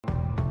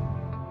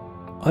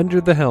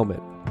Under the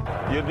Helmet,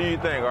 You do your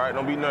thing, all right?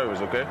 Don't be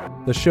nervous, okay?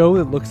 the show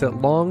that looks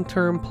at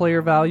long-term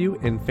player value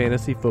in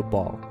fantasy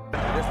football.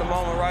 It's the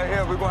moment right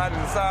here. We're going to have to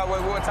decide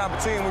what type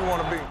of team we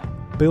want to be.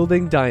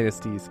 Building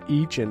dynasties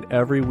each and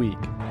every week.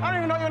 I don't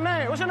even know your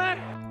name. What's your name?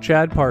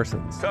 Chad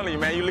Parsons, Telling you,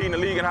 man, you leading the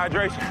league in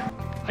hydration.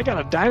 I got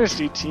a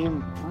dynasty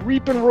team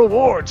reaping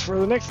rewards for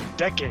the next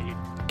decade.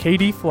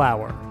 Katie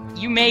Flower,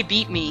 You may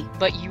beat me,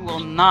 but you will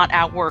not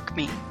outwork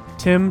me.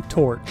 Tim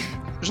Torch.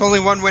 There's only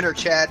one winner,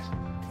 Chad.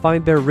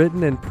 Find their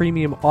written and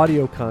premium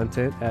audio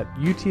content at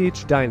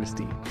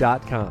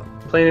uthdynasty.com.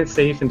 Playing it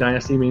safe in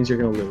Dynasty means you're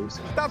going to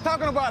lose. Stop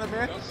talking about it,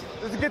 man.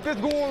 Let's get this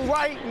going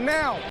right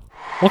now.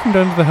 Welcome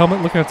to Under the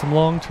Helmet, looking at some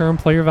long-term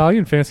player value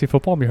in fantasy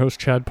football. I'm your host,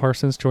 Chad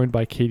Parsons, joined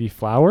by Katie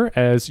Flower.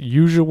 As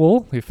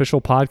usual, the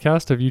official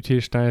podcast of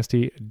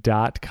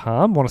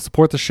uthdynasty.com. Want to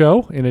support the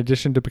show? In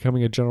addition to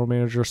becoming a general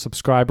manager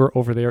subscriber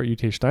over there at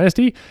UTH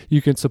Dynasty,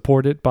 you can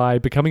support it by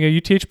becoming a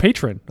UTH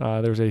patron.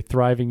 There's a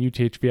thriving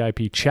UTH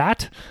VIP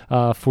chat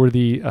for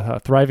the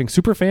thriving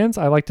superfans,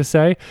 I like to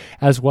say,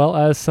 as well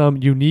as some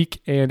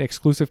unique and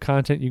exclusive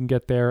content you can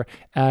get there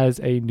as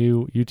a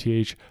new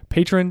UTH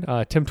patron.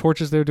 Tim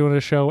Torch is there doing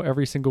a show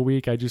every single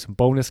week. I do some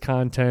bonus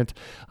content.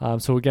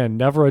 So again,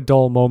 never a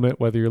dull moment,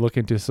 whether you're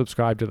looking to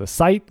subscribe to the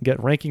site, get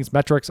rankings,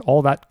 metrics,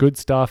 all that good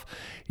stuff.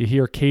 You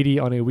hear Katie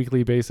on a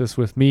weekly basis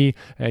with me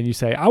and you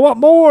say, I want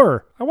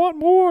more. I want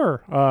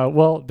more.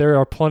 Well, there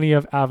are plenty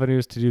of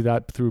avenues to do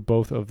that through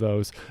both of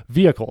those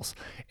vehicles.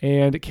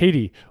 And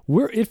Katie,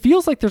 it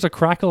feels like there's a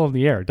crackle in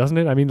the air, doesn't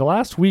it? I mean, the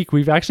last week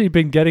we've actually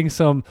been getting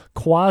some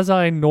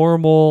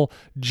quasi-normal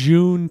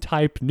June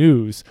type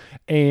news,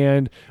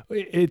 and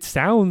it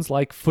sounds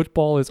like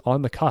football is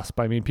on the cusp.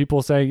 I mean,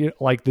 people saying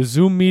like the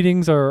Zoom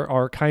meetings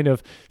are kind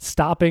of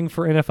stopping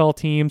for NFL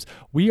teams.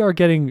 We are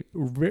getting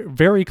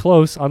very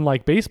close,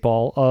 unlike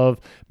baseball, of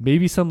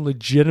maybe some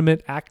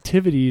legitimate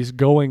activities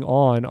going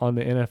on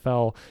the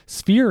NFL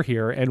sphere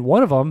here. And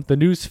one of them, the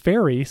news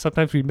fairy,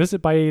 sometimes we miss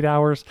it by 8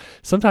 hours.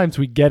 Sometimes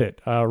we get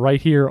it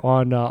right here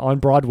on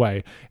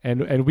Broadway.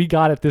 And we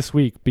got it this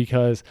week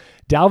because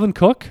Dalvin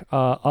Cook,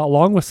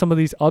 along with some of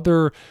these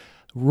other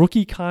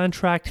rookie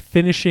contract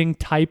finishing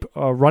type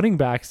running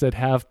backs that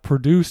have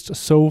produced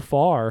so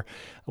far,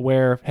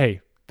 where,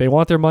 hey, they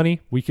want their money.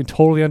 We can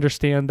totally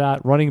understand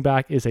that. Running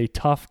back is a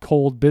tough,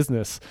 cold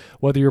business,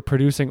 whether you're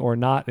producing or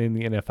not in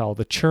the NFL,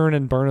 the churn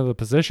and burn of the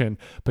position.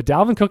 But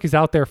Dalvin Cook is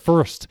out there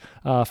first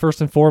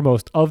and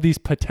foremost of these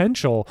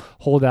potential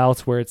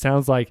holdouts where it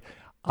sounds like,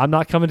 I'm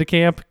not coming to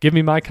camp. Give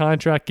me my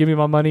contract. Give me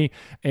my money.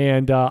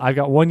 And I've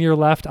got 1 year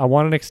left. I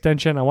want an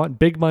extension. I want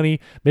big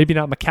money. Maybe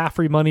not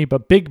McCaffrey money,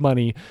 but big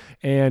money.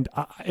 And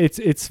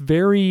it's a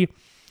very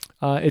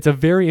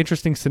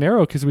interesting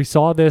scenario because we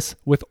saw this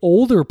with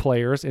older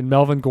players in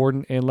Melvin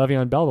Gordon and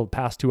Le'Veon Bell the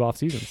past two off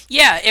seasons.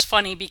 Yeah, it's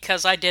funny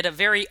because I did a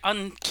very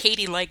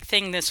un-Katie-like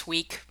thing this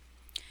week.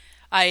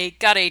 I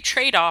got a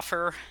trade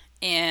offer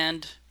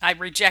and I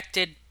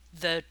rejected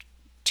the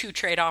 2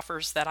 trade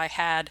offers that I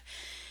had.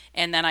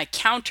 And then I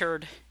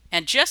countered,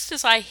 and just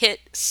as I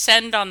hit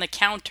send on the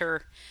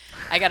counter,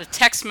 I got a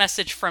text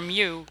message from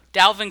you,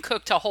 Dalvin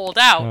Cook to hold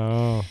out.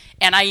 Oh.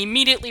 And I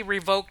immediately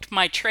revoked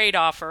my trade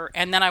offer,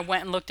 and then I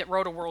went and looked at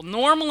RotoWorld.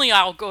 Normally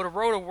I'll go to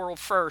RotoWorld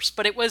first,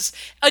 but it was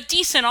a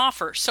decent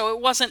offer, so it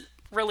wasn't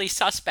really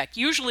suspect.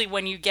 Usually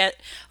when you get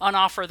an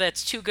offer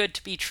that's too good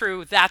to be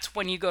true, that's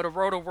when you go to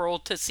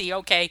RotoWorld to see,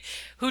 okay,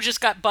 who just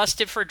got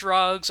busted for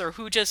drugs, or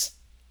who just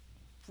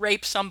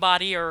rape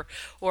somebody, or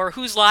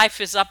whose life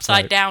is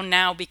upside down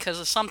now because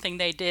of something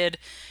they did.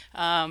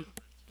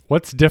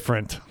 What's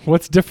different?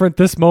 What's different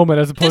this moment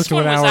as opposed to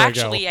an hour ago? This one was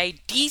actually a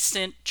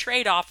decent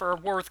trade offer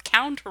worth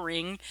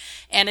countering,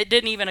 and it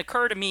didn't even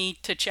occur to me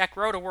to check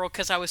RotoWorld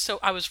because I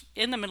was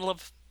in the middle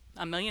of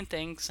a million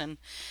things, and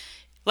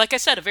like I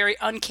said, a very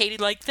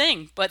un-Katie-like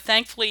thing. But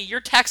thankfully, your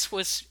text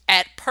was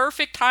at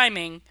perfect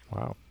timing.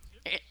 Wow.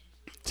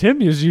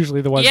 Tim is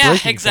usually the one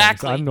breaking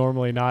exactly. things. I'm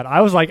normally not.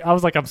 I was like,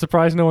 I'm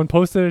surprised no one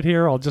posted it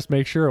here. I'll just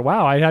make sure.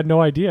 Wow, I had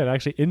no idea. It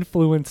actually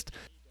influenced.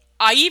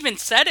 I even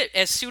said it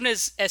as soon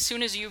as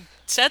you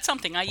said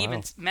something. I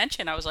even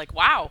mentioned. I was like,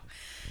 wow,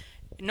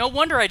 no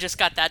wonder I just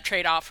got that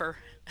trade offer.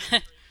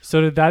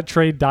 So did that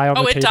trade die on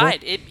the table? Oh, it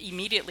died. It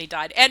immediately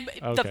died. And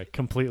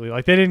completely.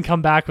 Like they didn't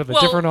come back with a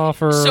different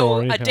offer. So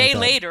or anything a day like that.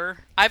 later,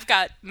 I've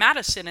got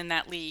Madison in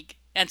that league,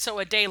 and so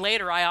a day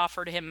later, I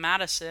offered him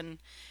Madison.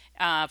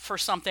 For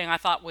something I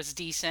thought was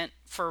decent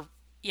for,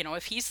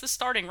 if he's the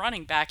starting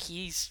running back,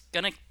 he's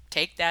going to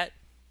take that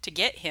to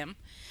get him.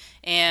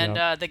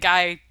 And the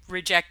guy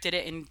rejected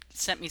it and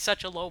sent me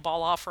such a low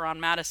ball offer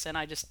on Madison.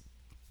 I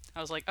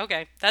was like,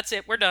 okay, that's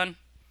it. We're done.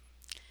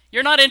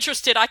 You're not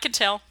interested. I can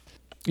tell.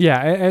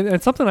 Yeah,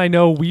 and something I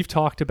know we've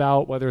talked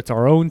about, whether it's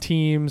our own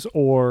teams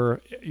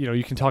or,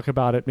 you can talk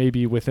about it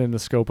maybe within the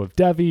scope of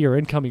Devy or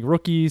incoming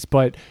rookies,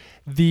 but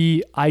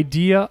the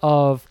idea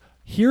of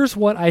here's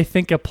what I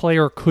think a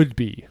player could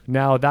be.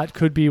 Now, that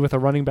could be with a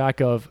running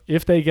back of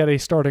if they get a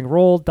starting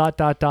role, ...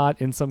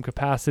 in some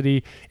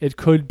capacity. It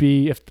could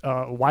be if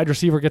a wide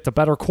receiver gets a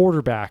better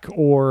quarterback,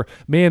 or,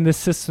 man, this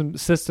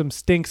system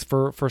stinks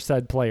for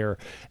said player.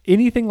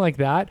 Anything like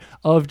that,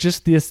 of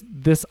just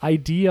this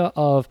idea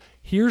of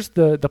here's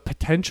the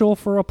potential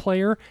for a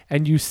player,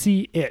 and you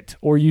see it,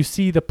 or you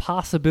see the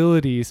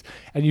possibilities,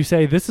 and you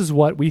say, this is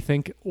what I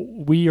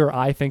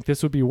think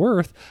this would be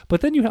worth.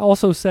 But then you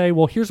also say,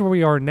 well, here's where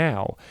we are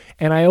now.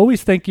 And I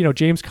always think,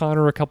 James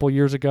Conner a couple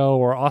years ago,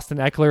 or Austin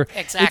Eckler,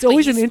 exactly. It's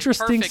always He's an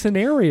interesting perfect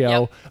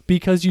scenario, Yep.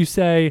 because you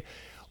say,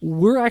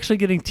 we're actually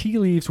getting tea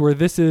leaves where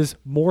this is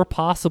more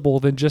possible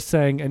than just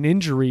saying an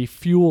injury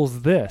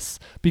fuels this,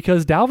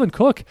 because Dalvin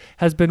Cook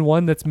has been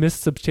one that's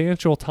missed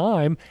substantial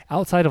time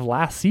outside of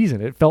last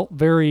season. It felt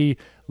very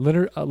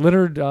Leonard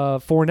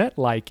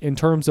Fournette-like in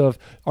terms of,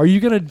 are you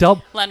going to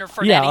double? Leonard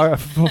Fournette. Yeah,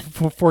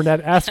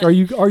 Fournette-esque.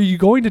 Are you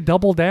going to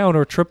double down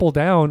or triple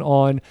down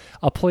on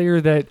a player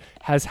that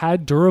has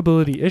had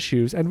durability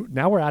issues? And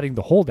now we're adding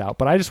the holdout,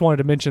 but I just wanted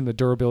to mention the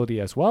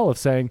durability as well, of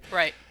saying,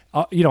 right.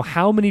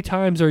 How many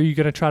times are you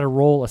going to try to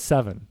roll a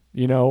 7,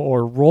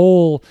 or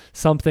roll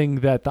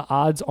something that the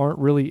odds aren't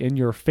really in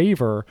your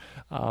favor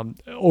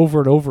over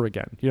and over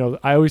again?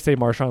 I always say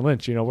Marshawn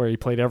Lynch, where he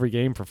played every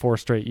game for 4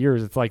 straight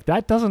years. It's like,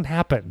 that doesn't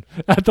happen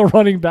at the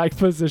running back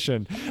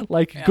position.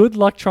 Good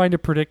luck trying to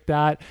predict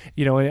that,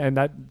 and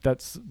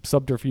that's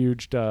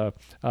subterfuged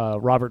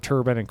Robert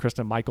Turbin and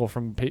Kristen Michael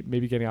from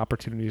maybe getting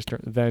opportunities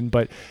then.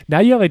 But now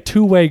you have a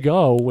two-way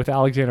go with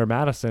Alexander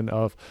Mattison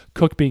of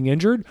Cook being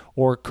injured,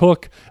 or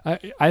Cook,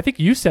 I think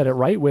you said it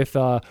right with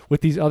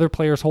these other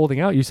players holding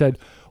out. You said,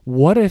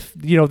 what if,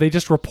 they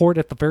just report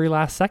at the very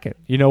last second?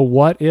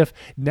 What if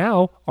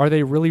now, are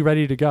they really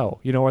ready to go?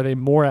 Are they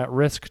more at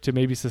risk to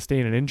maybe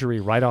sustain an injury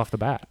right off the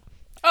bat?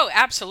 Oh,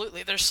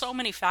 absolutely. There's so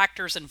many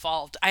factors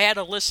involved. I had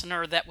a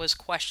listener that was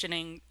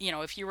questioning,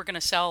 if you were going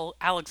to sell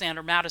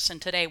Alexander Mattison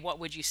today, what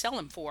would you sell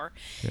him for?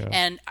 Yeah.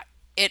 And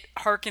it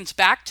harkens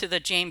back to the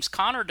James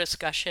Conner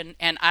discussion,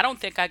 and I don't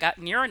think I got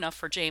near enough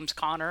for James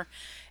Conner.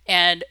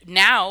 And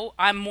now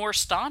I'm more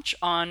staunch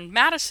on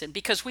Mattison,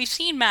 because we've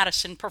seen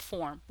Mattison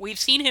perform. We've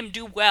seen him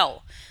do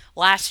well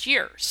last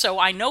year. So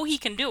I know he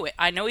can do it.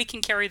 I know he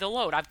can carry the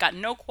load. I've got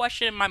no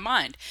question in my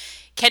mind.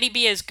 Can he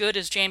be as good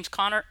as James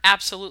Conner?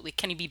 Absolutely.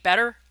 Can he be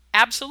better?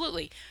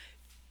 Absolutely.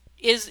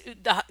 Is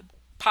the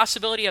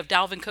possibility of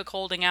Dalvin Cook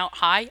holding out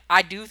high?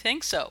 I do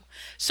think so.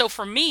 So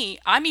for me,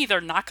 I'm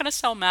either not going to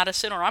sell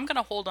Mattison, or I'm going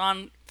to hold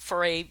on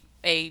for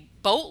a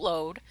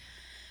boatload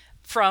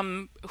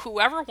from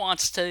whoever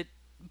wants to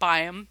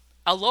buy him.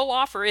 A low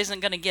offer isn't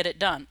going to get it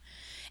done.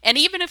 And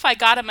even if I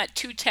got him at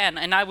 210,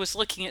 and I was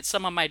looking at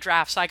some of my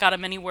drafts, I got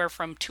him anywhere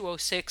from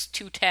 206,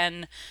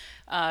 210,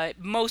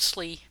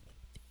 mostly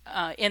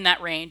in that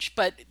range.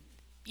 But,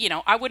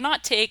 I would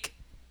not take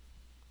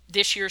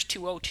this year's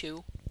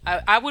 202.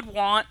 I would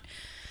want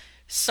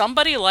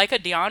somebody like a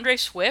DeAndre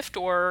Swift,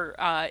 or,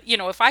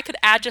 if I could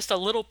add just a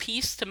little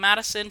piece to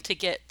Mattison to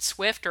get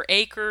Swift or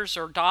Akers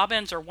or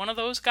Dobbins or one of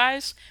those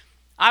guys,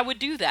 I would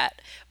do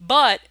that.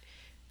 But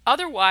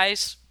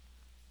otherwise,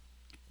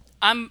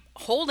 I'm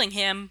holding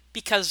him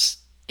because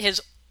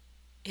his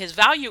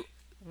value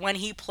when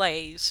he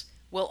plays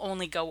will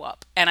only go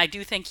up. And I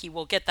do think he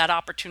will get that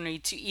opportunity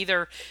to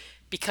either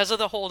because of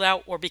the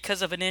holdout, or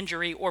because of an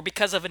injury, or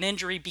because of an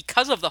injury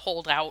because of the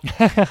holdout.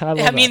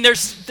 I mean,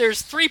 there's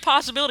 3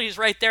 possibilities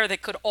right there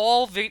that could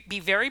all be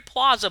very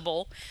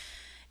plausible.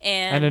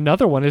 And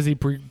another one is he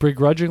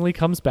begrudgingly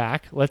comes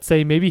back. Let's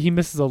say maybe he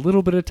misses a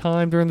little bit of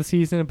time during the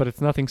season, but it's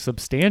nothing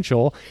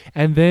substantial.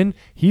 And then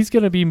he's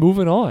going to be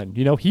moving on.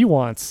 He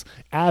wants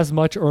as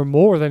much or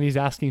more than he's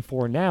asking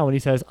for now. And he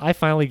says, I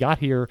finally got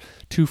here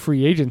to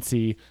free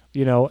agency,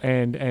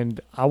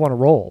 and I want to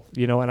roll,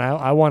 and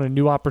I want a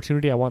new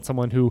opportunity. I want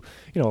someone who,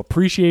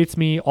 appreciates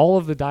me. All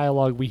of the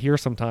dialogue we hear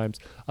sometimes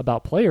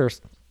about players.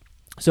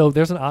 So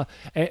there's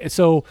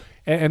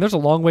there's a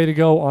long way to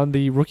go on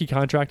the rookie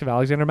contract of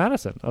Alexander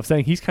Mattison, of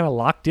saying he's kind of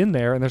locked in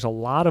there, and there's a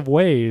lot of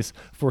ways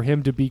for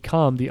him to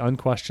become the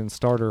unquestioned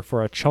starter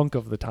for a chunk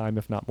of the time,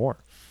 if not more.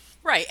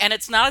 Right, and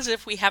it's not as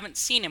if we haven't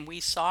seen him. We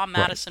saw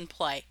Mattison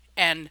play,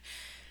 and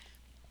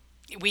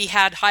we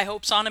had high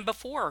hopes on him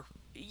before.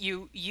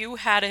 You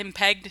had him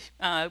pegged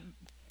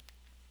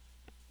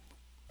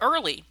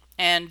early.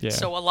 And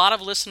so a lot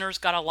of listeners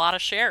got a lot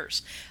of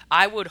shares.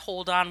 I would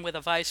hold on with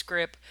a vice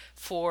grip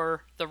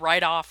for the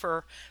right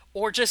offer,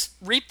 or just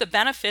reap the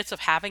benefits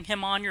of having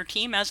him on your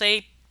team as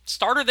a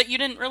starter that you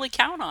didn't really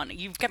count on.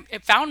 You've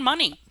found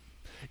money.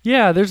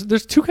 Yeah,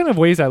 there's 2 kind of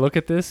ways I look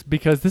at this,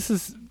 because this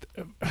is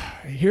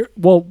here.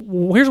 Well,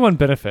 here's one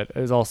benefit,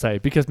 as I'll say,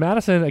 because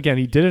Mattison, again,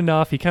 he did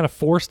enough. He kind of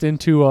forced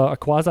into a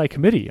quasi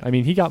committee. I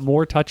mean, he got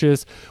more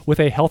touches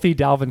with a healthy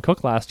Dalvin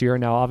Cook last year.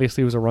 Now,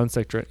 obviously, it was a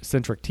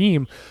run-centric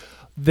team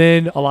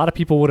than a lot of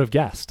people would have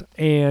guessed.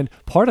 And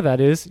part of that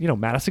is,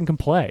 Mattison can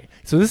play.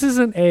 So this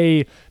isn't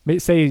a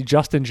say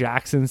Justin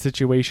Jackson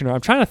situation, or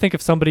I'm trying to think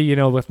of somebody,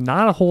 with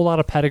not a whole lot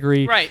of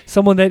pedigree, right?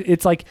 Someone that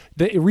it's like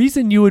the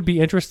reason you would be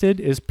interested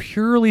is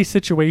purely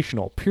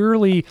situational,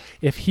 purely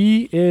if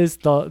he is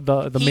the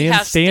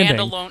man standing.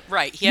 Standalone,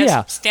 right? He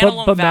has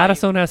standalone but value.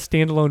 Madison has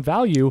standalone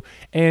value,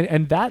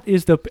 and that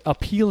is the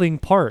appealing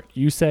part.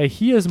 You say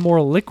he is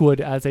more liquid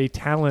as a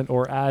talent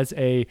or as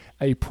a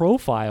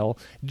profile,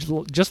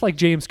 just like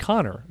James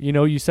Conner.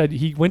 You said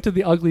he went to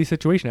the ugly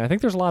situation. I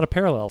think there's a lot of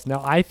parallels.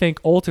 Now, I think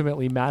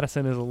ultimately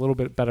Madison is a little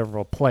bit better of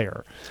a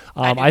player.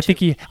 I think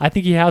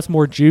he has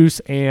more juice,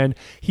 and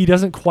he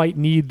doesn't quite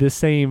need the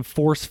same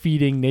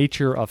force-feeding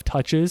nature of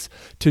touches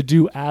to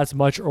do as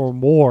much or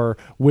more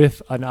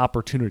with an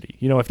opportunity.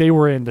 If they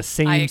were in the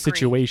same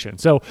situation.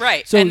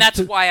 Right, and that's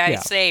why I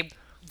say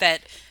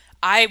that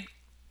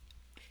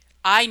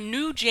I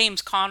knew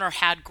James Conner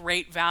had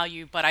great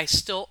value, but I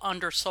still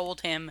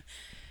undersold him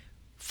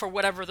for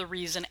whatever the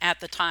reason at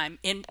the time.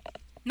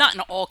 Not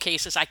in all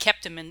cases. I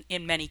kept him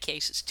in many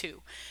cases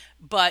too.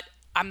 But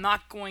I'm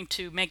not going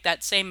to make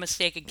that same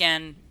mistake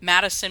again.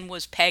 Madison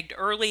was pegged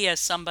early as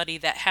somebody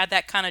that had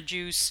that kind of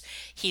juice.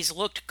 He's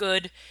looked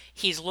good.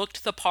 He's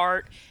looked the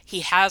part. He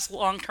has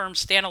long-term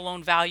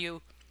standalone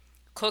value.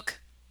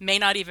 Cook may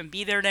not even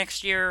be there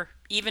next year,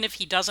 even if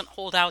he doesn't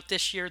hold out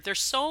this year. There's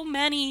so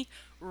many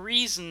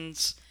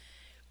reasons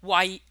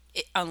why,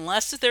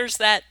 unless there's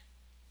that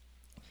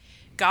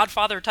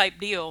Godfather type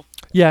deal.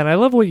 Yeah, and I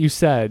love what you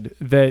said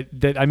that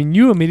I mean,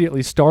 you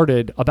immediately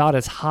started about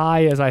as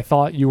high as I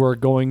thought you were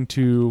going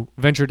to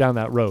venture down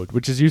that road,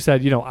 which is you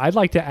said, I'd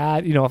like to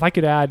add, if I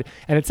could add,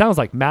 and it sounds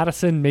like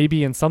Madison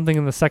maybe in something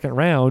in the second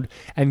round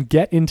and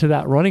get into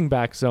that running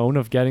back zone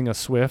of getting a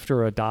Swift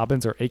or a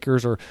Dobbins or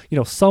Akers or,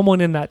 someone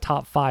in that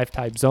top 5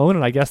 type zone.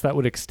 And I guess that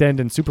would extend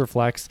in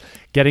Superflex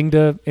getting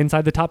to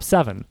inside the top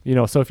 7,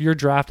 so if your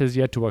draft is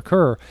yet to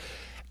occur.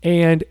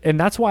 And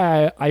that's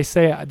why I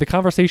say the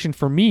conversation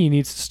for me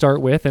needs to start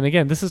with, and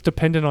again, this is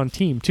dependent on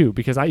team too,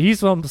 because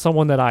he's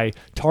someone that I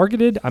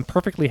targeted. I'm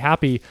perfectly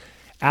happy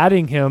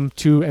adding him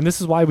to, and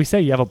this is why we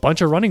say you have a bunch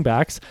of running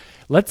backs.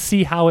 Let's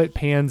see how it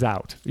pans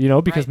out,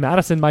 because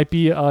Madison might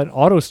be an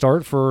auto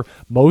start for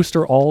most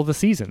or all of the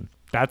season.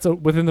 That's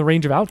within the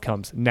range of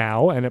outcomes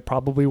now, and it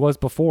probably was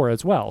before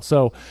as well.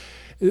 So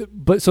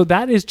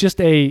that is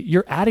just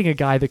you're adding a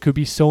guy that could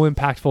be so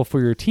impactful for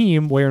your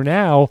team, where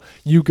now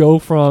you go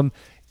from,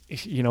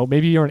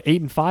 maybe you're an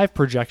 8-5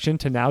 projection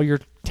to now you're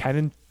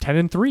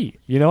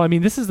 10-3. I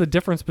mean, this is the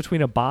difference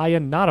between a buy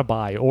and not a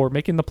buy, or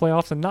making the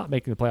playoffs and not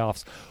making the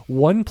playoffs.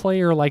 One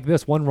player like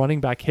this, one running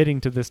back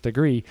hitting to this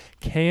degree,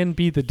 can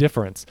be the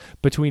difference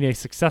between a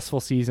successful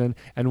season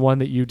and one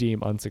that you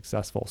deem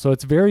unsuccessful. So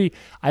it's I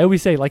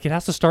always say, it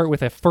has to start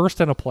with a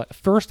first and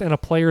a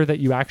player that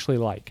you actually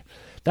like.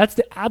 That's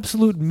the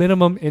absolute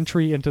minimum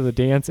entry into the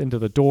dance, into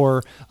the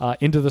door,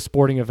 into the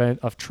sporting event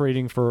of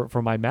trading for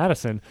my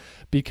Madison,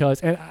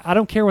 and I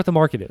don't care what the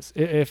market is.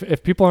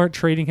 If people aren't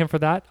trading him for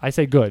that, I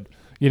say good.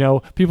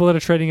 People that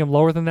are trading him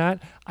lower than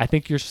that, I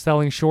think you're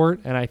selling short,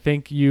 and I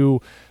think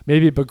you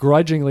maybe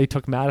begrudgingly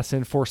took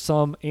Madison for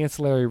some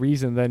ancillary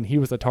reason than he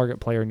was the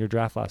target player in your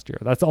draft last year.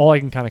 That's all I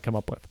can kind of come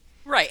up with.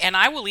 Right, and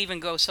I will even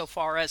go so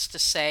far as to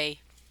say,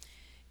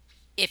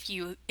 if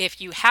you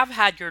have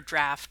had your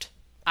draft,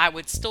 I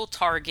would still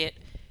target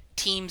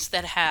teams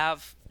that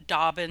have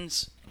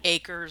Dobbins,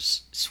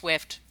 Akers,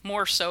 Swift,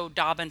 more so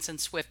Dobbins and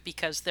Swift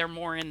because they're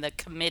more in the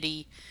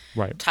committee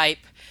type,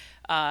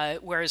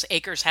 whereas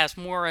Akers has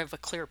more of a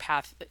clear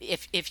path.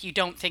 If you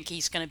don't think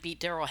he's going to beat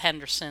Darrell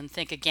Henderson,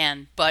 think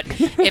again. But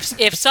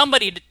if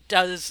somebody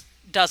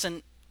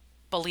doesn't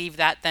believe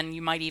that, then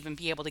you might even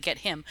be able to get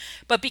him.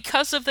 But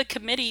because of the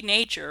committee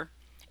nature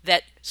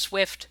that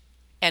Swift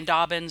and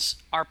Dobbins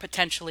are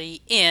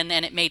potentially in,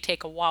 and it may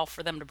take a while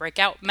for them to break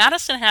out,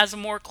 Madison has a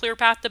more clear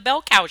path to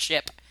bell cow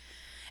ship.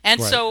 And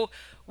so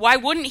why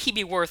wouldn't he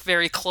be worth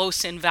very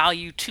close in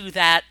value to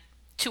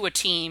a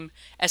team,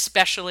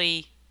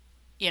 especially,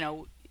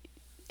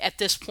 at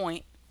this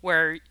point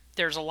where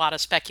there's a lot of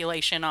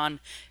speculation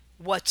on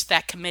what's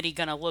that committee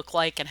going to look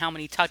like and how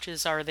many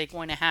touches are they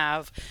going to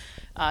have.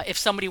 If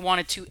somebody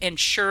wanted to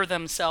ensure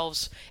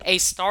themselves a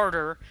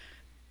starter,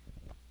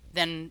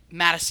 then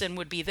Madison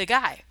would be the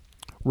guy.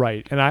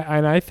 Right. And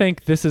I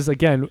think this is,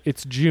 again,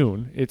 it's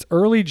June. It's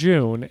early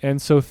June.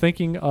 And so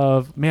thinking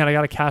of, man, I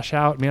got to cash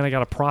out. Man, I got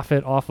to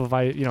profit off of,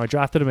 I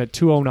drafted him at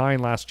 209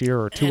 last year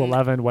or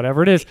 211,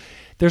 whatever it is.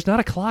 There's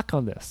not a clock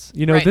on this.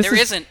 This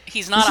isn't.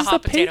 He's not a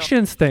hot potato. This is a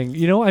patience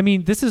thing. I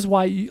mean, this is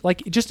why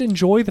just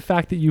enjoy the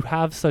fact that you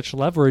have such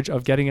leverage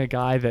of getting a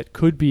guy that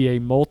could be a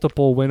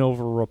multiple win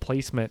over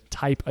replacement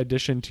type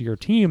addition to your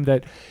team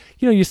that,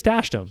 you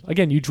stashed him.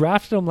 Again, you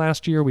drafted him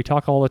last year. We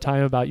talk all the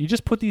time about you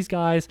just put these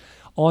guys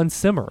on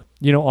simmer,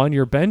 on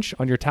your bench,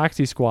 on your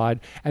taxi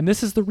squad. And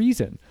this is the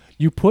reason.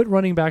 You put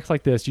running backs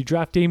like this. You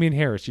draft Damian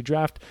Harris. You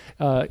draft,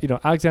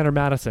 Alexander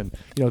Madison.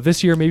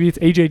 This year maybe it's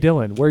A.J.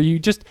 Dillon, where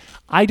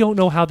I don't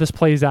know how this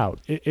plays out.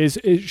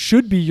 It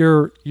should be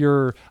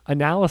your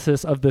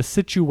analysis of the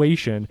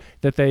situation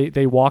that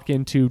they walk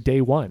into day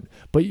one.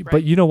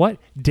 But you know what?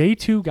 Day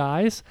two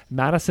guys,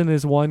 Madison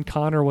is one,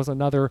 Connor was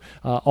another.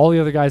 All the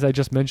other guys I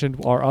just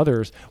mentioned are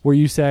others, where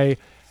you say,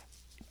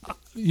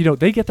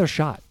 they get their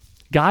shot.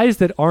 Guys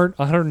that aren't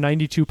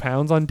 192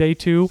 pounds on day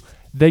two,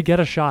 they get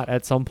a shot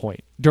at some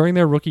point during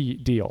their rookie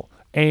deal.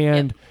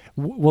 And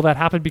will that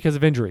happen because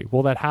of injury?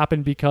 Will that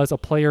happen because a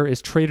player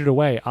is traded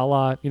away, a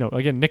la,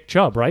 again, Nick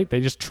Chubb, right?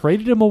 They just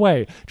traded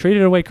away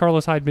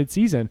Carlos Hyde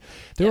midseason.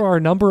 There are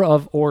a number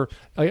of, or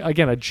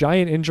again, a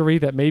giant injury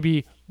that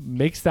maybe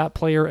makes that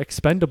player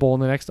expendable in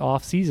the next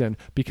off season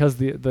because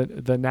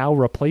the now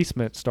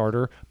replacement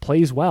starter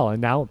plays well,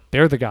 and now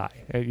they're the guy,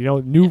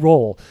 new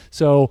role.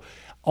 So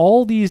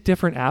all these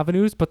different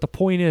avenues, but the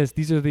point is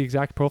these are the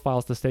exact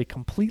profiles to stay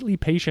completely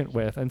patient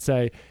with and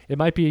say it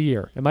might be a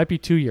year, it might be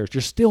 2 years.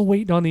 You're still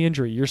waiting on the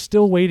injury. You're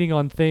still waiting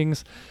on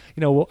things.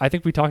 I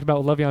think we talked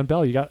about with Le'Veon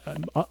Bell. You got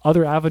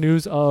other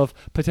avenues of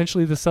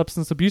potentially the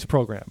substance abuse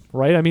program,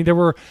 right? I mean, there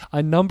were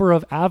a number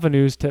of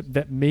avenues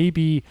that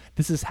maybe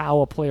this is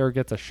how a player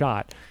gets a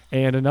shot.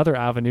 And another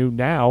avenue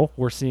now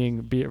we're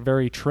seeing be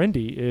very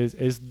trendy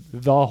is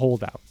the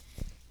holdout.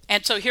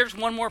 And so here's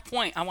one more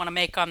point I want to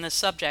make on this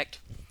subject.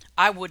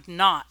 I would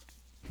not,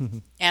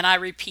 and I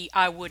repeat,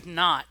 I would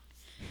not,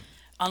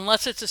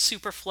 unless it's a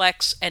super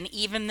flex, and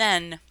even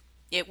then,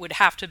 it would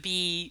have to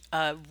be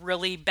a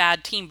really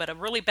bad team, but a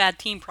really bad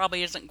team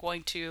probably isn't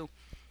going to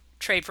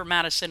trade for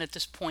Madison at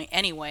this point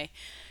anyway.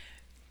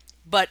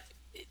 But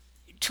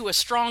to a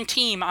strong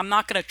team, I'm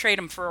not going to trade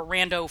him for a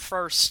rando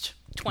first,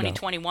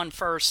 2021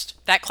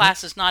 first. That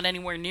class is not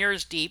anywhere near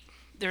as deep.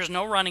 There's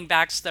no running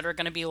backs that are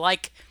going to be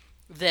like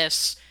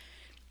this,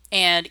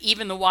 and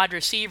even the wide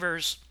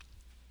receivers,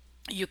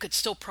 you could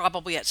still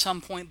probably at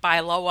some point buy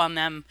low on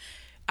them.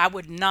 I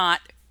would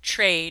not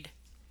trade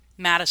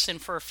Madison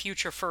for a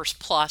future first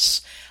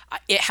plus.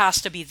 It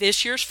has to be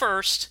this year's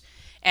first,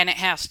 and it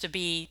has to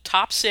be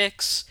top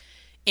 6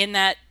 in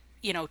that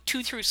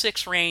 2 through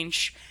 6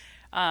 range.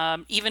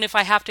 Even if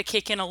I have to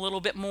kick in a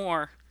little bit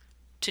more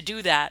to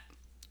do that,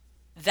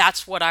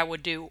 that's what I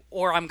would do.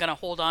 Or I'm going to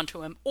hold on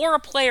to him, or a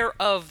player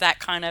of that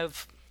kind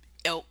of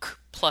ilk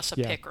plus a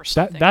pick or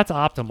something. That's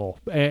optimal.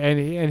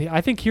 And I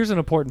think here's an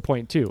important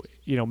point too.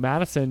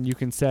 Madison, you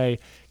can say,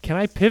 can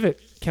I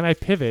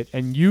pivot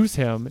and use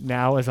him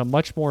now as a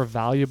much more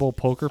valuable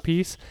poker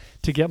piece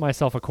to get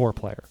myself a core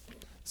player?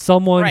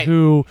 Someone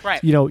who,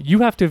 you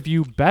have to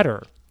view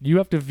better. You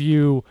have to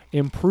view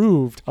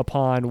improved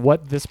upon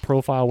what this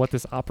profile, what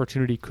this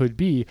opportunity could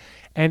be.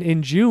 And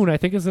in June, I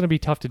think it's going to be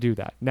tough to do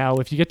that. Now,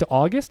 if you get to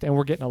August and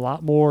we're getting a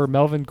lot more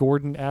Melvin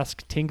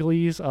Gordon-esque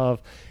tinglies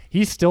of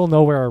he's still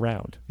nowhere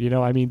around.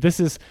 This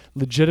is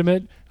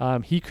legitimate.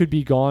 He could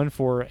be gone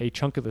for a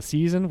chunk of the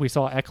season. We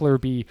saw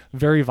Eckler be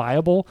very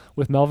viable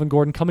with Melvin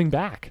Gordon coming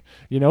back.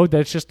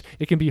 That's just,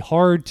 it can be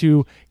hard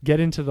to get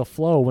into the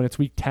flow when it's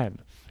week 10.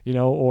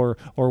 Or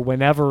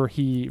whenever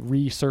he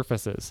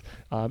resurfaces,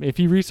 if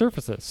he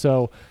resurfaces.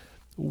 So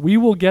we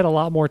will get a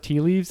lot more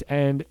tea leaves,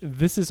 and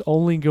this is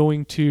only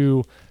going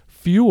to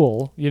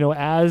fuel,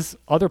 as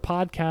other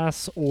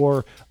podcasts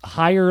or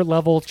higher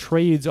level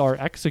trades are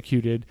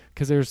executed,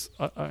 because there's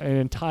an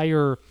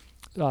entire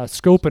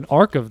scope and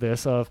arc of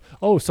this of,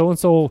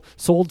 so-and-so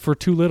sold for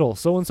too little.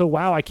 So-and-so,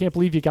 wow, I can't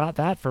believe you got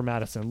that for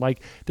Madison.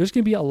 Like, there's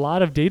going to be a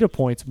lot of data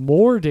points,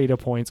 more data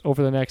points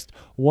over the next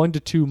 1 to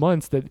 2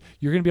 months that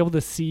you're going to be able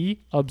to see,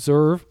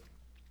 observe,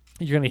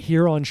 you're going to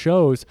hear on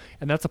shows,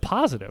 and that's a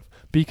positive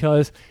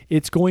because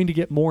it's going to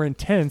get more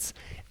intense.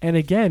 And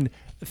again,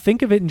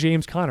 think of it in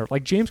James Conner.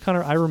 Like James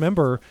Conner, I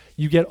remember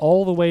you get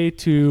all the way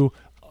to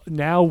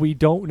now we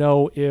don't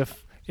know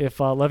if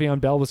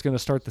Le'Veon Bell was going to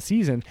start the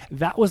season.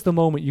 That was the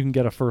moment you can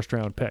get a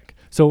first-round pick.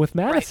 So with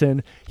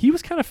Madison, he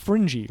was kind of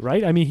fringy,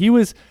 right? I mean, he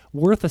was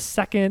worth a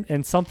second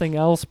and something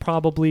else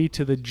probably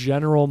to the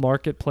general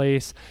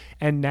marketplace.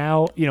 And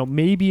now,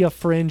 maybe a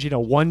fringe,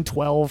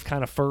 112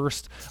 kind of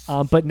first.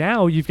 But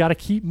now you've got to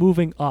keep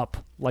moving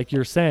up, like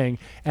you're saying.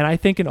 And I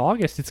think in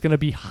August, it's going to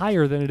be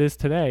higher than it is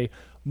today,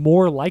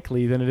 more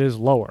likely than it is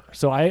lower.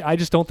 So I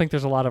just don't think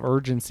there's a lot of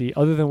urgency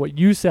other than what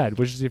you said,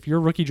 which is if your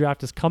rookie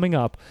draft is coming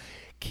up,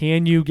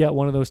 can you get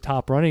one of those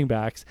top running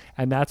backs?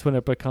 And that's when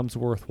it becomes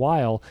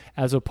worthwhile,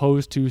 as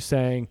opposed to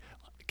saying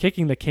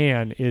kicking the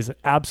can is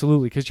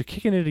absolutely, because you're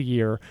kicking it a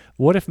year.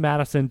 What if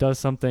Madison does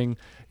something,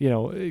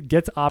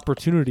 gets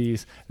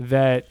opportunities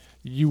that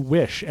you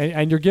wish,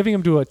 and you're giving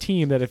them to a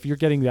team that if you're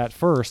getting that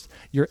first,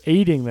 you're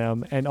aiding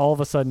them, and all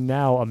of a sudden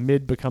now a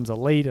mid becomes a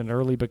late, an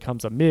early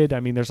becomes a mid. I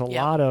mean, there's a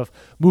lot of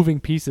moving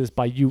pieces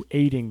by you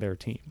aiding their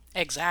team.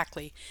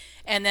 Exactly.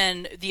 And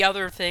then the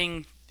other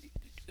thing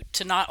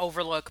to not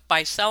overlook,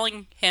 by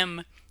selling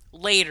him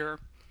later,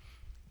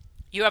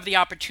 you have the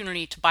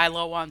opportunity to buy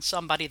low on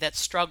somebody that's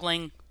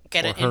struggling,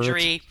 get an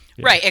injury.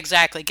 Yeah. Right,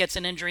 exactly. Gets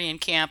an injury in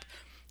camp.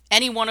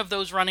 Any one of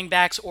those running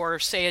backs, or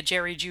say a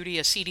Jerry Jeudy,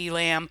 a CeeDee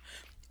Lamb,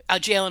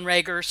 Jalen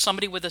Reagor,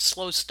 somebody with a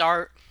slow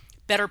start,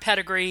 better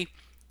pedigree,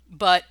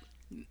 but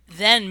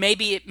then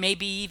maybe it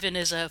even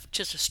is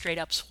just a straight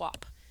up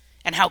swap.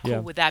 And how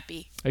cool would that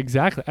be?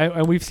 Exactly.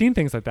 And we've seen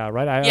things like that,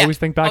 right? I always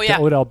think back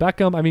to Odell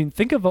Beckham. I mean,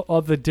 think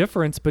of the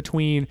difference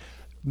between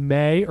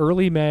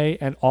early May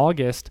and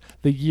August,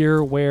 the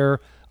year where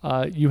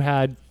you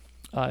had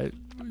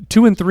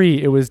 2 and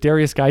 3, it was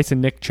Darius Geis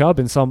and Nick Chubb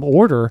in some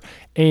order,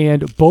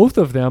 and both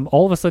of them,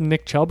 all of a sudden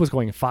Nick Chubb was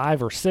going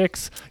 5 or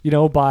 6,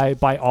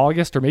 by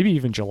August or maybe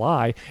even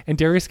July, and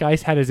Darius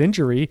Geis had his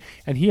injury,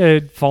 and he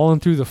had fallen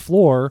through the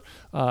floor,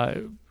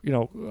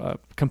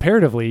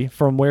 comparatively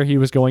from where he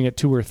was going at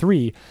 2 or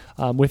 3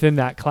 within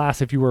that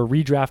class if you were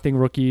redrafting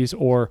rookies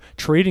or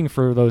trading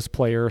for those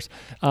players.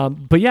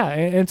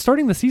 And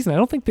starting the season, I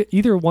don't think that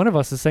either one of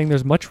us is saying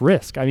there's much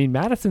risk. I mean,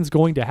 Madison's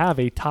going to have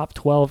a top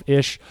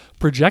 12-ish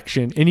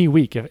projection any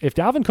week. If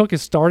Dalvin Cook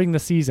is starting the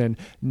season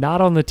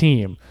not on the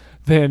team,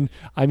 then,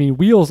 I mean,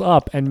 wheels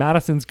up, and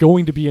Madison's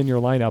going to be in your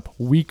lineup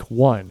week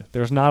 1.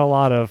 There's not a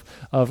lot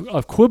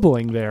of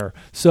quibbling there.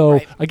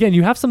 So, Again,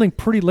 you have something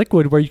pretty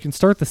liquid where you can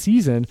start the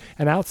season,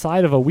 and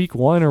outside of a week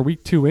 1 or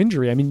week 2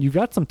 injury, I mean, you've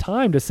got some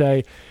time to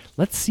say,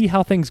 let's see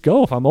how things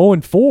go. If I'm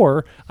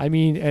 0-4, I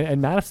mean,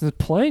 and Madison's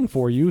playing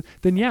for you,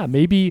 then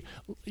maybe,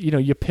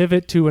 you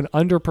pivot to an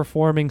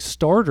underperforming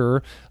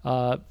starter,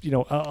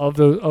 of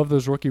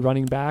those rookie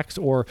running backs,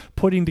 or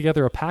putting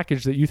together a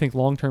package that you think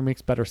long-term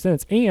makes better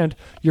sense. And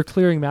you're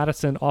clearing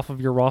Madison off of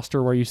your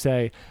roster where you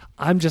say,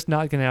 I'm just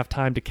not going to have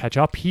time to catch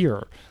up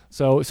here.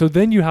 So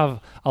then you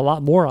have a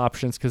lot more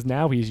options, because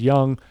now he's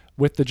young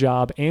with the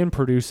job and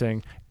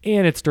producing,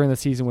 and it's during the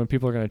season when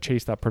people are going to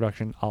chase that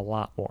production a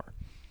lot more.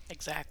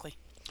 Exactly.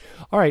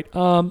 All right.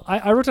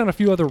 I wrote down a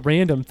few other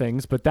random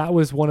things, but that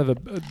was one of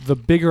the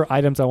bigger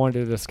items I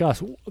wanted to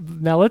discuss.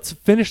 Now let's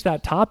finish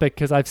that topic,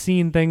 because I've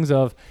seen things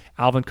of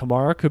Alvin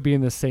Kamara could be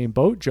in the same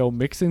boat. Joe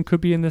Mixon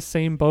could be in the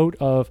same boat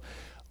of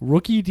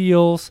rookie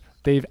deals.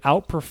 They've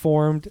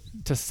outperformed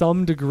to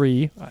some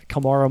degree,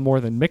 Kamara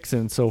more than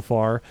Mixon so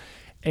far.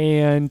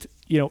 And,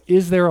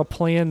 is there a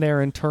plan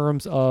there in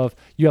terms of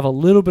you have a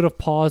little bit of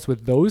pause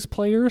with those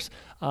players?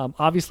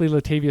 Obviously,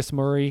 Latavius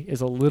Murray is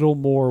a little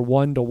more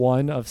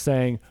one-to-one of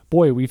saying,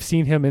 boy, we've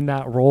seen him in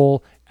that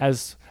role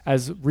as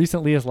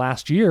recently as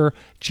last year.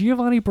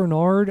 Giovanni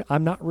Bernard,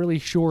 I'm not really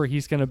sure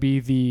he's going to be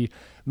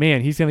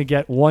he's going to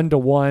get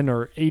 1-to-1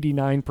 or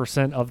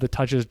 89% of the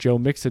touches Joe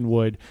Mixon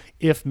would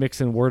if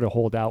Mixon were to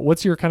hold out.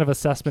 What's your kind of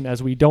assessment,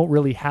 as we don't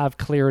really have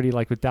clarity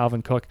like with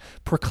Dalvin Cook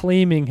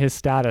proclaiming his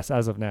status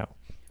as of now?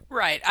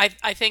 Right.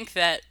 I think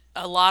that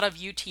a lot of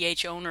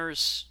UTH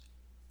owners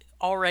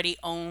already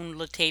own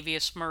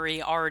Latavius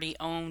Murray, already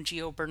own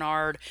Gio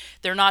Bernard.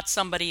 They're not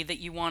somebody that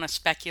you want to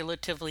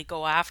speculatively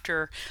go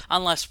after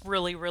unless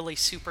really, really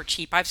super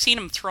cheap. I've seen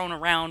them thrown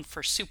around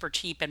for super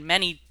cheap in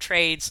many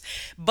trades,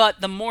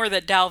 but the more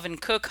that Dalvin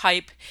Cook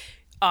hype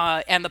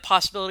and the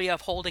possibility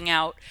of holding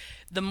out,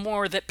 the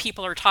more that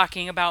people are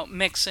talking about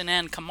Mixon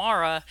and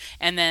Kamara,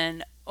 and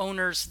then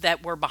owners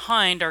that were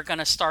behind are going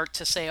to start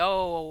to say,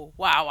 oh,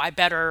 wow, I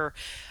better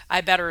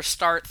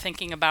start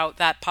thinking about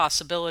that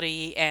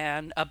possibility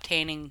and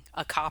obtaining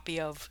a copy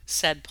of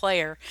said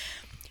player.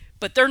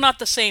 But they're not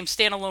the same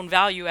standalone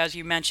value, as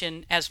you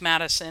mentioned, as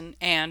Madison,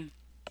 and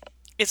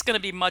it's going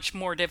to be much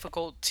more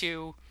difficult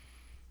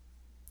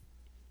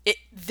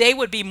they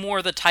would be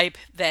more the type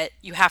that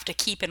you have to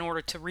keep in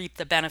order to reap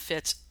the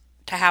benefits,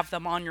 to have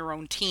them on your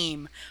own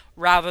team,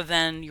 rather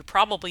than you're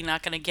probably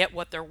not going to get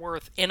what they're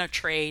worth in a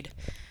trade,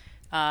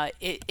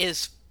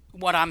 is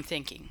what I'm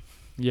thinking.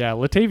 Yeah,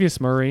 Latavius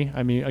Murray,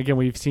 I mean, again,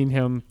 we've seen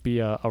him be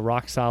a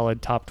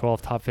rock-solid top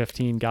 12, top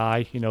 15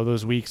 guy,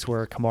 those weeks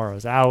where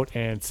Kamara's out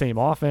and same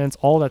offense,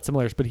 all that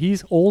similarities, but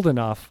he's old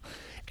enough,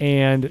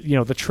 and,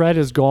 the tread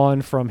is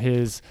gone from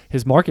his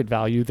market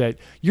value that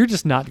you're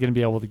just not going to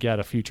be able to get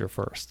a future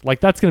first.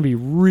 Like, that's going to be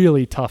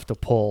really tough to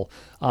pull,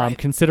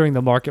 considering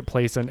the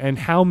marketplace and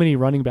how many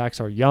running backs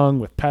are young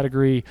with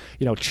pedigree,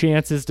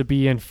 chances to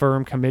be in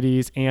firm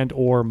committees and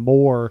or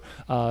more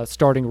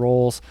starting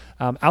roles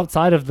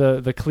outside of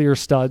the clear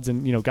studs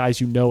and, guys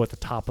at the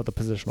top of the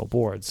positional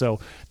board. So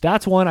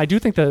that's one. I do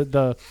think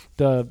the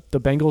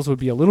Bengals would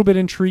be a little bit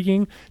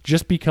intriguing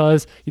just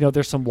because,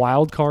 there's some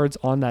wild cards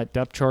on that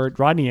depth chart.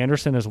 Rodney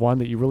Anderson is one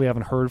that you really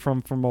haven't heard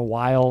from a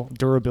while.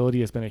 Durability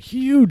has been a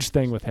huge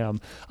thing with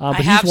him. But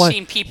I have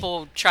seen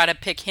people try to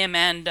pick him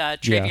and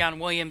Travion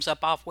Williams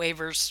up off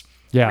waivers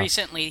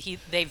recently.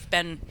 They've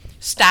been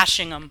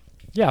stashing them.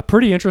 Yeah,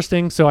 pretty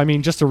interesting. So, I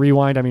mean, just to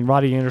rewind,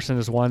 Rodney Anderson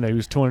is one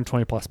who's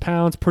 220 plus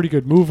pounds, pretty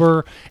good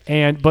mover,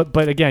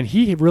 but again,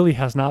 he really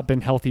has not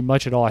been healthy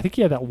much at all. I think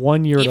he had that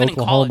 1 year even at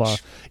Oklahoma. In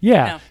college.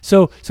 Yeah.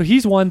 So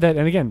he's one that,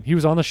 and again, he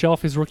was on the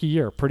shelf his rookie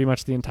year pretty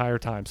much the entire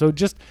time. So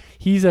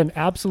he's an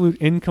absolute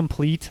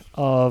incomplete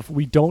of,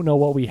 we don't know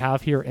what we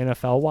have here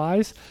NFL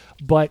wise,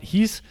 but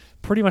he's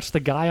pretty much the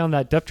guy on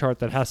that depth chart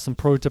that has some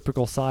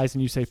prototypical size,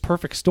 and you say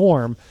perfect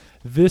storm.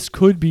 This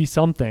could be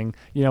something,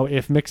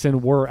 if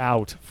Mixon were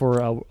out for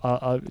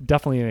a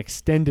definitely an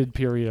extended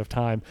period of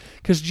time.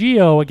 Because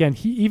Gio, again,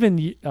 he even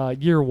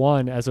year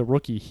one as a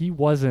rookie, he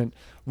wasn't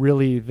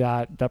really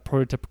that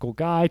prototypical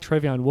guy.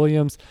 Trevion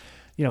Williams,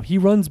 he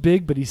runs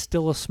big, but he's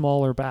still a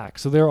smaller back.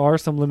 So there are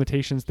some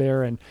limitations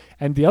there. And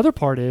the other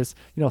part is,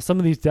 some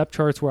of these depth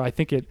charts where I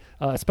think it,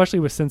 especially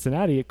with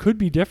Cincinnati, it could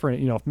be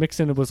different. If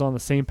Mixon was on the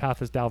same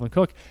path as Dalvin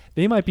Cook,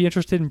 they might be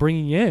interested in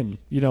bringing in,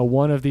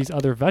 one of these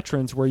other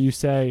veterans where you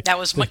say that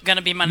was going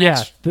to be my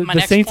next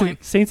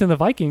Saints and the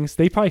Vikings,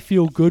 they probably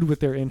feel good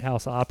with their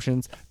in-house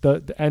options.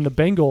 And the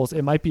Bengals,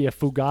 it might be a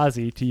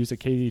Fugazi, to use a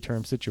Katie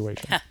term,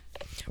 situation.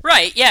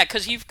 Right, yeah,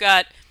 because you've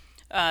got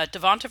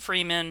Devonta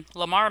Freeman,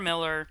 Lamar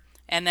Miller,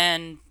 and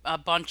then a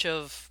bunch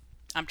of,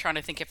 I'm trying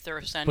to think if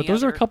there's any. But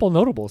those are a couple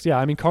notables. Yeah,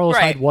 I mean, Carlos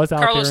Hyde was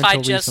out Carlos there Hyde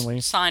until recently.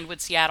 just signed with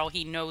Seattle.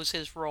 He knows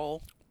his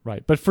role.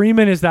 Right, but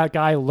Freeman is that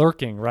guy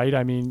lurking, right?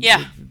 I mean,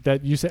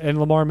 that you said, and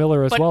Lamar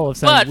Miller as well.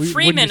 But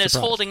Freeman is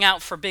holding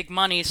out for big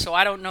money, so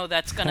I don't know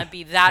that's going to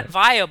be that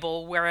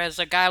viable. Whereas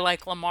a guy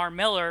like Lamar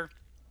Miller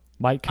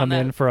might come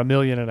in for $1.5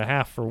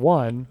 million for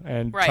one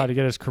and try to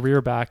get his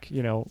career back.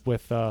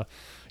 With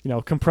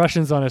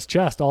compressions on his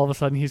chest, all of a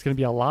sudden he's going to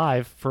be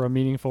alive for a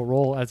meaningful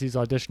role as he's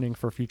auditioning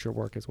for future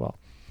work as well.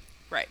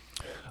 Right.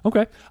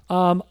 Okay.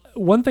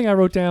 One thing I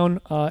wrote down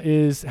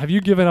is, have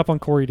you given up on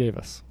Corey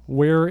Davis?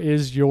 Where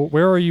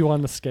are you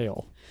on the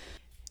scale?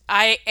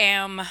 I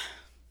am,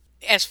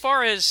 as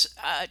far as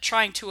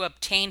trying to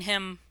obtain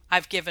him,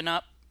 I've given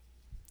up,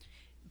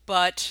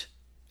 but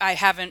I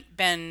haven't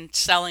been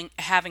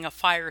having a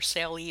fire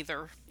sale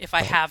either if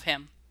I have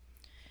him.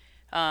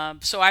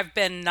 So I've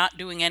been not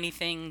doing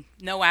anything,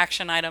 no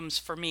action items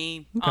for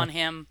me on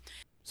him.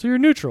 So you're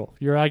neutral.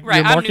 You're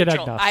market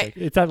agnostic.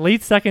 It's at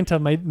late second to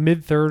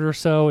mid third or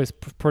so is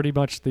pretty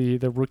much the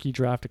rookie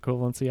draft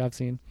equivalency I've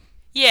seen.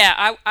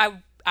 Yeah,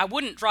 I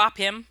wouldn't drop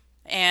him,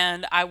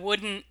 and I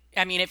wouldn't.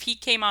 I mean, if he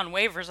came on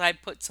waivers,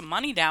 I'd put some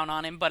money down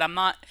on him. But I'm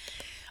not,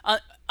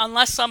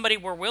 unless somebody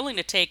were willing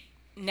to take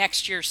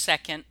next year's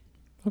second.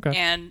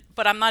 Okay.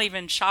 But I'm not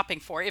even shopping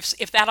for it.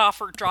 If that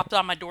offer dropped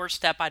on my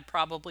doorstep, I'd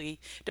probably,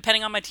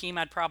 depending on my team,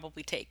 I'd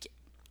probably take it.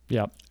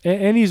 Yeah,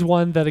 and he's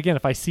one that, again,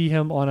 if I see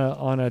him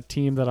on a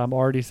team that I'm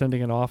already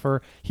sending an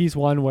offer, he's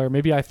one where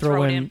maybe I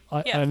throw in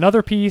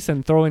another piece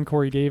and throw in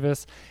Corey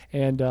Davis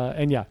and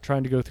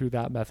trying to go through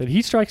that method.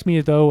 He strikes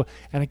me though,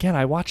 and again,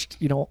 I watched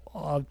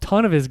a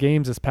ton of his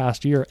games this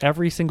past year.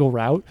 Every single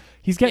route,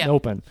 he's getting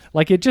open.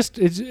 Like it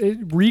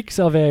reeks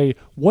of a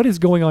what is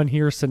going on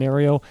here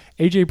scenario.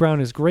 AJ Brown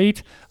is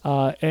great,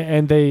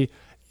 and they.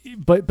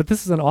 But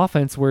this is an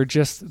offense where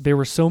there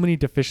were so many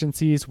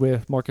deficiencies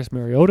with Marcus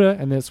Mariota,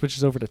 and then it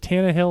switches over to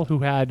Tannehill,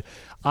 who had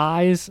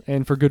eyes,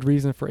 and for good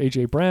reason, for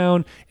A.J.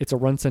 Brown. It's a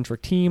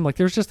run-centric team. Like,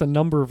 there's just a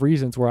number of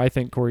reasons where I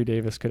think Corey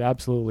Davis could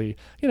absolutely,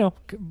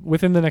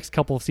 within the next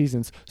couple of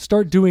seasons,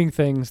 start doing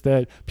things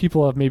that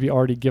people have maybe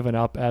already given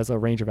up as a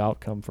range of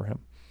outcome for him.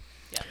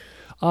 Yeah.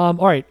 All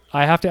right,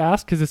 I have to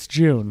ask because it's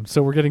June,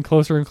 so we're getting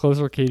closer and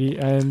closer, Katie,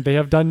 and they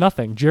have done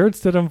nothing. Jared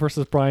Stidham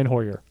versus Brian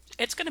Hoyer.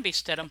 It's going to be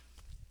Stidham.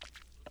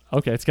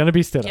 Okay, it's going to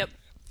be Stidham. Yep.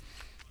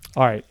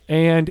 All right,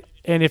 and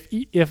if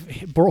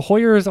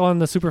Hoyer is on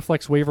the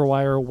Superflex waiver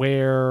wire,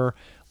 where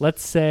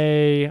let's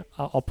say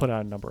I'll put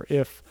out a number,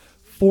 if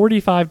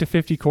 45 to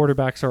 50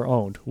 quarterbacks are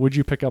owned, would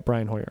you pick up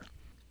Brian Hoyer?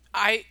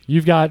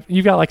 You've got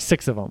like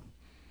 6 of them.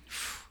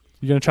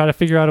 You going to try to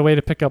figure out a way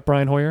to pick up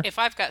Brian Hoyer? If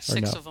I've got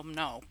 6 of them,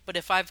 no. But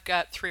if I've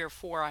got 3 or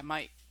 4, I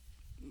might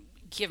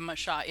give him a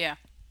shot. Yeah.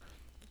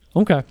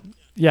 Okay.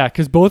 Yeah,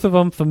 because both of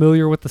them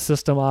familiar with the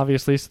system,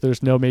 obviously, so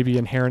there's no maybe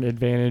inherent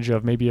advantage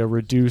of maybe a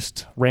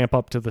reduced ramp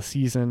up to the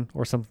season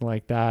or something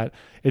like that.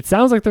 It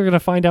sounds like they're going to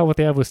find out what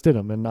they have with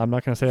Stidham, and I'm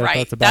not going to say that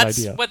that's a bad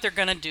idea. That's what they're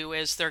going to do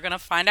is they're going to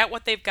find out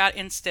what they've got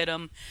in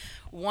Stidham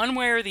one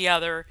way or the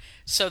other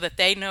so that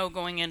they know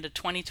going into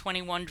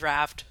 2021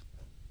 draft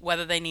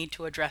whether they need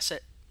to address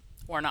it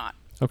or not.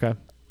 Okay.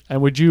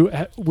 And would you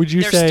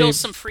There's say... still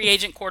some free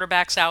agent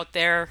quarterbacks out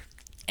there.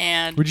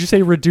 And would you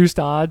say reduced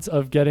odds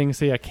of getting,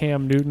 say, a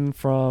Cam Newton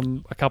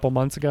from a couple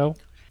months ago?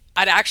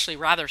 I'd actually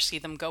rather see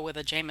them go with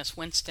a Jameis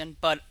Winston,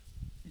 but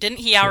didn't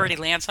he already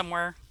land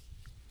somewhere?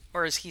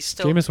 Or is he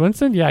still... Jameis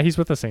Winston? Yeah, he's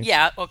with the Saints.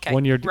 Yeah, okay.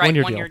 One year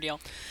deal.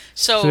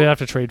 So they have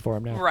to trade for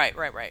him now. Right.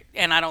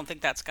 And I don't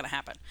think that's going to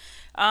happen.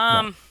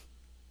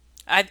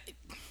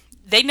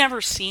 They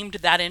never seemed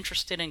that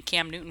interested in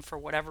Cam Newton for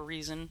whatever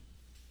reason.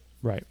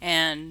 Right.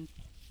 And...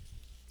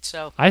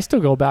 So I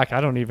still go back.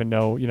 I don't even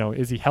know,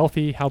 is he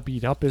healthy? How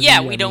beat up is he? Yeah,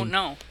 we don't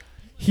know.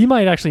 He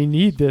might actually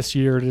need this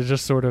year to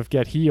just sort of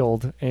get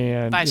healed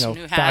and buy some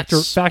new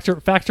hats.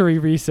 Factory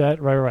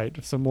reset.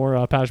 Right. Some more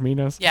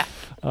pashminas. Yeah.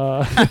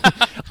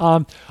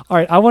 All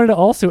right. I wanted to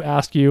also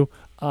ask you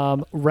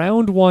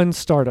round 1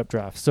 startup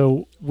draft.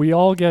 So we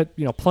all get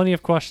plenty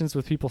of questions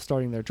with people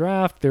starting their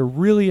draft. They're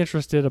really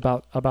interested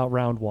about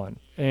round 1,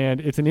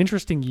 and it's an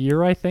interesting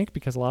year, I think,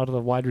 because a lot of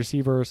the wide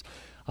receivers,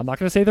 I'm not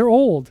going to say they're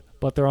old,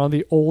 but they're on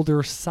the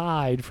older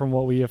side from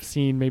what we have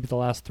seen maybe the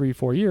last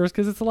 3-4 years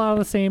because it's a lot of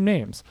the same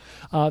names.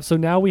 So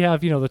now we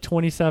have, the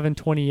 27,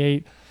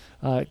 28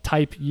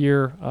 type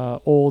year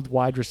old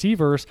wide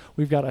receivers.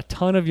 We've got a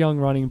ton of young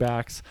running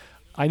backs.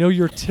 I know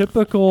your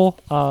typical,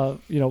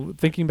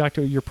 thinking back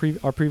to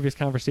our previous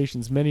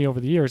conversations, many over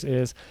the years,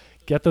 is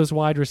get those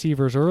wide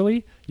receivers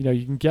early.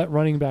 You can get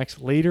running backs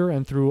later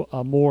and through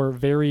a more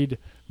varied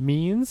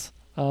means,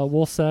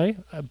 we'll say.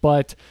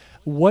 But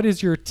what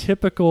is your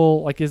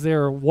typical, is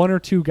there one or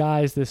two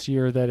guys this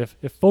year that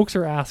if folks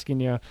are asking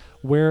you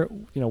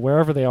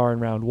wherever they are in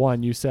round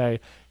one, you say,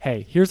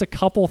 hey, here's a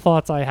couple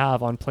thoughts I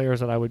have on players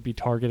that I would be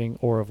targeting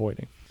or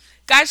avoiding?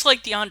 Guys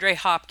like DeAndre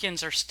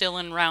Hopkins are still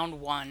in round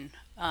one.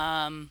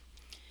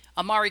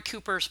 Amari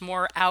Cooper's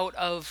more out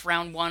of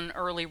round one,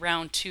 early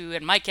round two,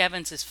 and Mike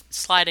Evans is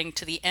sliding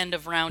to the end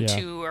of round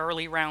two,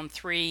 early round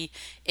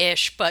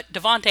three-ish. But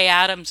Devontae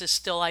Adams is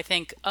still, I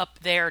think, up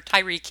there.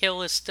 Tyreek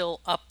Hill is still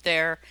up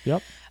there.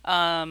 Yep.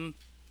 And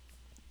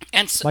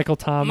Michael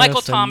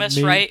Thomas,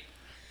 right?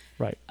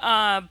 Right.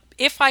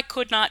 If I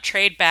could not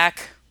trade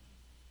back,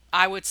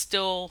 I would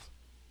still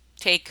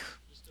take.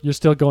 You're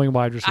still going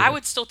wide receiver. I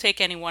would still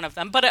take any one of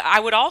them, but I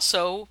would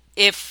also,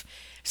 if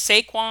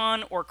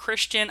Saquon or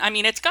Christian,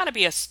 it's got to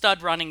be a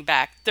stud running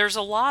back. There's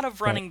a lot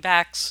of running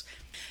backs,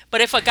 but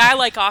if a guy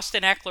like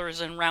Austin Eckler is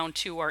in round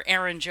two or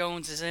Aaron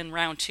Jones is in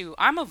round two,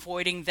 I'm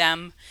avoiding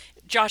them.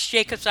 Josh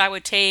Jacobs, I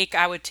would take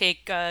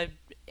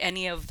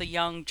any of the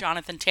young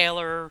Jonathan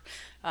Taylor,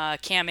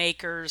 Cam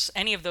Akers,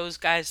 any of those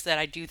guys that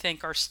I do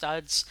think are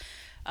studs.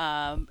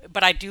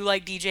 But I do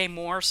like DJ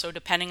Moore, so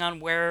depending on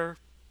where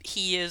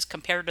he is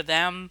compared to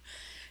them,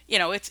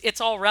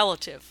 it's all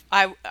relative.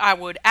 I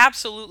would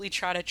absolutely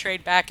try to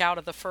trade back out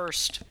of the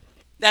first.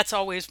 That's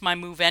always my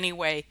move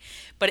anyway.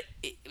 But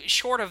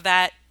short of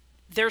that,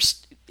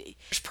 there's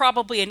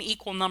probably an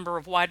equal number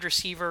of wide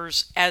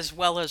receivers as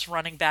well as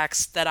running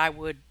backs that I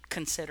would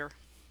consider.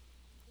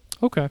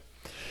 Okay.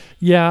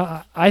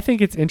 Yeah, I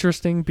think it's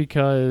interesting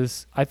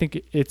because I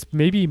think it's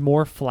maybe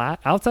more flat.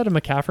 Outside of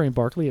McCaffrey and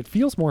Barkley, it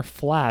feels more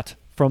flat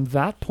from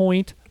that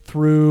point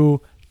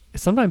through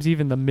sometimes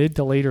even the mid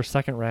to later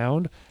second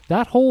round.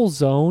 That whole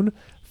zone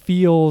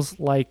feels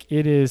like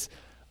it is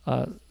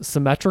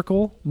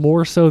symmetrical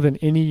more so than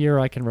any year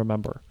I can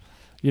remember.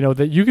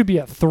 That you could be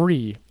at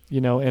 3,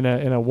 in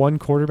a one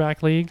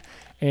quarterback league,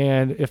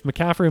 and if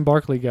McCaffrey and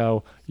Barkley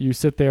go, you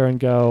sit there and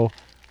go,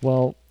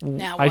 well,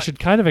 I should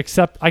kind of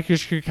accept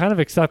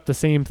the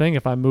same thing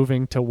if I'm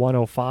moving to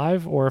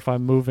 105 or if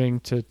I'm moving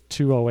to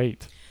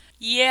 208.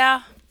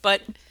 Yeah,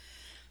 but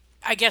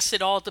I guess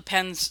it all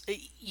depends.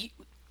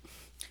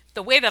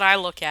 The way that I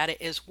look at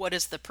it is, what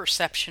is the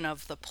perception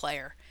of the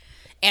player?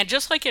 And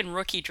just like in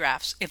rookie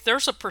drafts, if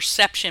there's a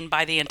perception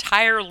by the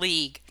entire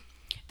league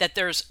that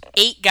there's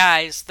 8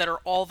 guys that are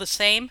all the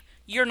same,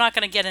 you're not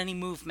going to get any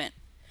movement.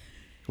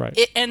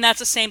 Right. And that's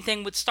the same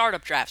thing with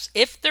startup drafts.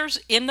 If there's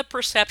in the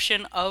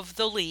perception of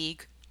the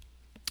league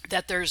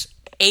that there's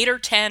 8 or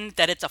 10,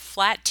 that it's a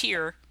flat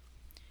tier,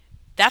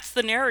 that's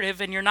the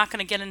narrative, and you're not going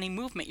to get any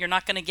movement. You're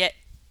not going to get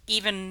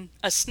even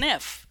a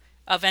sniff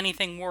of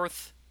anything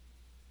worth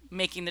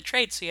making the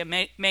trade. So you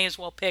may as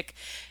well pick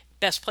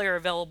best player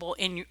available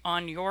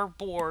on your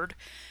board,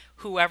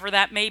 whoever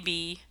that may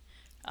be,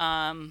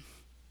 and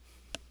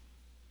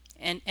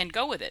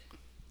go with it.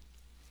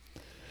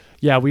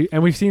 Yeah,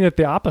 we've seen it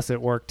the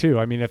opposite work too.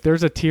 If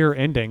there's a tier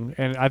ending,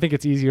 and I think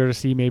it's easier to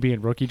see maybe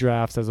in rookie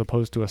drafts as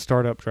opposed to a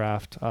startup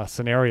draft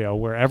scenario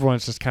where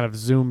everyone's just kind of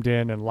zoomed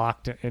in and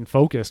locked and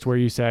focused, where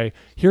you say,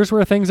 here's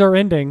where things are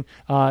ending,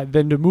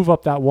 then to move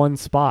up that one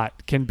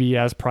spot can be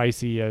as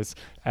pricey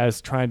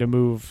as trying to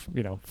move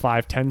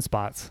 5-10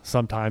 spots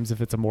sometimes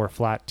if it's a more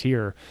flat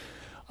tier.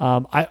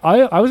 I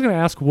was going to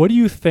ask, what do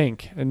you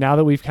think, and now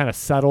that we've kind of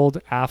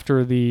settled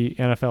after the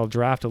NFL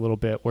draft a little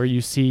bit, where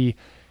you see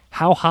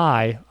how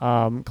high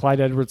Clyde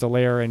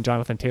Edwards-Helaire and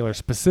Jonathan Taylor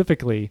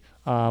specifically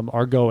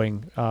are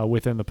going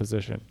within the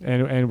position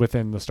and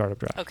within the startup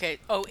draft? Okay.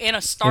 Oh, in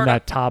a startup. In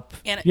that top,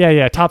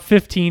 top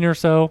 15 or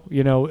so,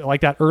 like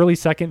that early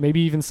second,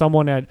 maybe even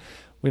someone at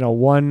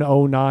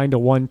 109 to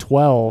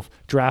 112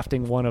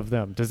 drafting one of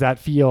them. Does that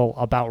feel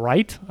about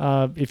right?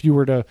 If you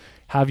were to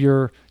have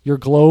your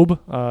globe,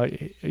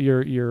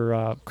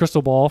 your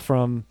crystal ball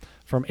from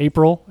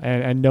April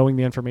and knowing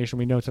the information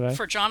we know today?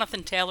 For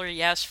Jonathan Taylor,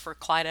 yes. For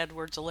Clyde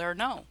Edwards-Helaire,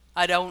 no.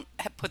 I don't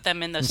put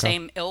them in the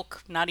same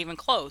ilk, not even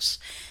close.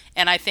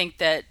 And I think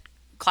that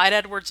Clyde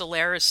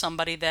Edwards-Helaire is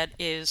somebody that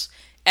is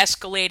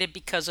escalated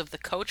because of the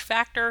coach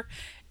factor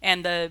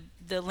and the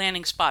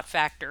landing spot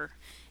factor.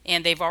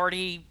 And they've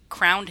already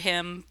crowned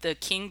him the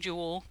King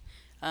Jewel,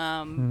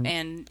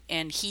 and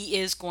he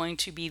is going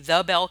to be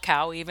the bell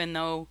cow, even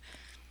though,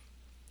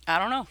 I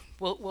don't know,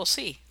 we'll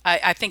see.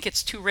 I think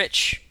it's too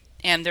rich.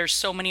 And there's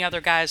so many other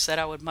guys that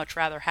I would much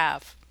rather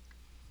have.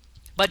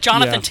 But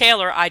Jonathan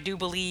Taylor, I do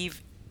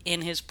believe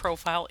in his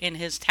profile, in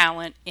his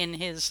talent, in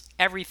his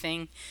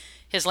everything.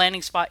 His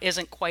landing spot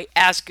isn't quite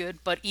as good,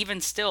 but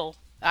even still,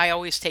 I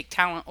always take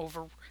talent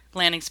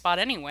landing spot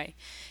anyway.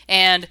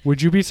 And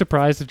would you be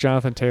surprised if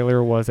Jonathan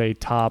Taylor was a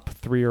top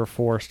 3 or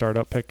 4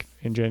 startup pick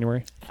in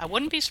January? I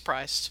wouldn't be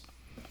surprised.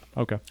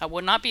 Okay. I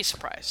would not be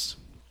surprised.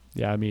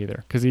 Yeah, me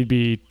either. Because he'd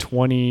be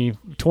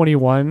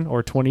 21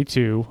 or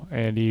 22,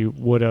 and he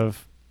would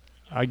have.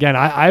 Again,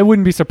 I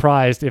wouldn't be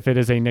surprised if it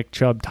is a Nick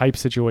Chubb type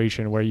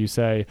situation where you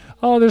say,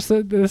 "Oh, there's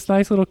this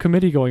nice little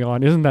committee going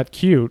on. Isn't that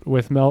cute?"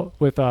 with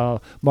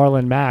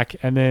Marlon Mack,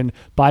 and then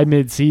by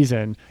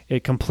mid-season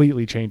it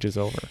completely changes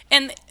over.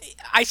 And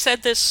I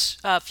said this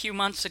a few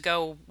months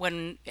ago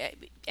when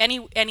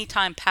any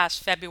time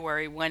past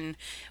February when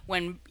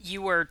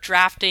you were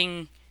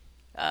drafting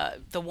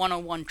the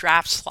 101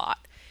 draft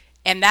slot,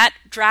 and that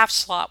draft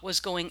slot was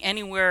going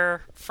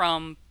anywhere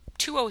from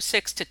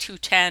 206 to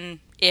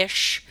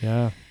 210-ish.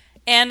 Yeah.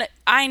 And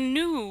I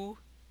knew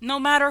no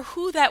matter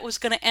who that was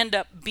going to end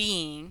up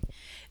being,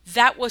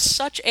 that was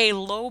such a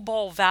low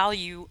ball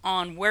value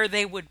on where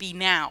they would be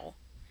now.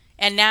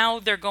 And now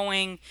they're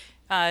going,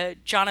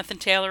 Jonathan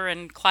Taylor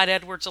and Clyde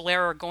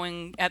Edwards-Helaire are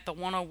going at the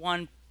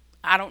 101.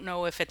 I don't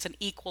know if it's an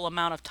equal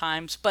amount of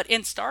times, but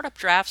in startup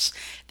drafts,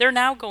 they're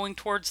now going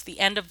towards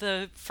the end of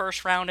the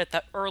first round at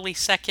the early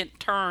second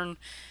turn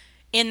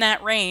in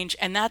that range.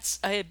 And that's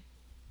a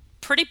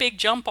pretty big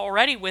jump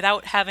already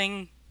without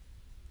having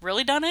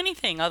really done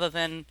anything other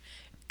than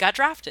got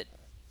drafted.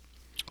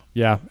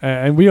 Yeah,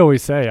 and we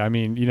always say, I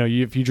mean,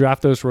 if you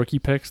draft those rookie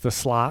picks, the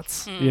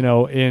slots,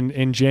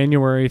 in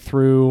January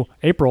through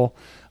April,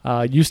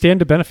 you stand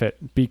to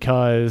benefit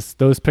because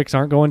those picks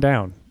aren't going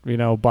down.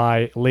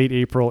 By late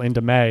April into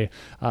May,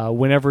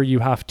 whenever you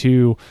have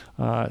to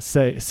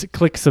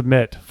click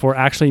submit for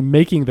actually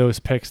making those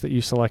picks that you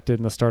selected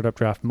in the startup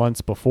draft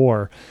months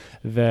before,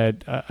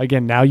 that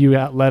again, now you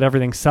let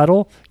everything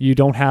settle. You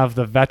don't have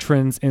the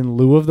veterans in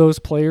lieu of those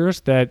players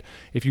that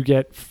if you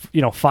get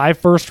 5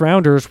 first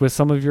rounders with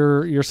some of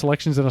your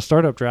selections in a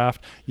startup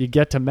draft, you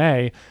get to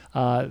May,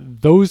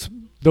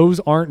 those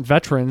aren't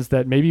veterans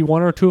that maybe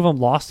 1 or 2 of them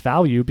lost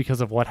value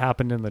because of what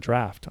happened in the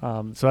draft.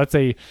 So that's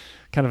a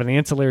kind of an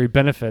ancillary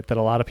benefit that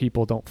a lot of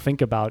people don't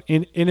think about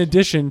in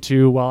addition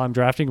to, well, I'm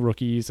drafting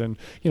rookies and,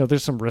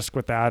 there's some risk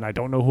with that and I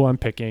don't know who I'm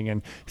picking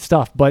and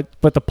stuff. But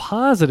the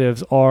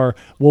positives are,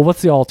 well,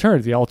 what's the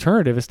alternative? The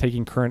alternative is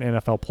taking current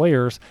NFL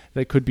players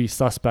that could be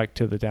suspect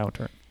to the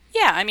downturn.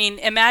 Yeah, I mean,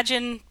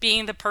 imagine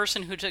being the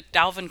person who took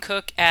Dalvin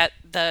Cook at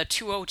the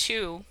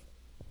 202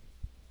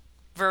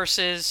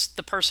 versus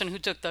the person who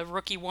took the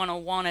rookie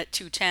 101 at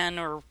 210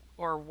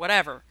 or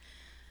whatever.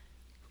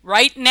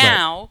 Right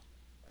now,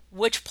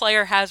 which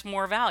player has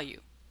more value?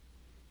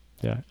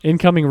 Yeah,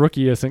 incoming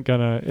rookie isn't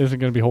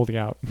gonna be holding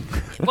out.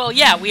 Well,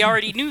 yeah, we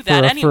already knew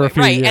that anyway,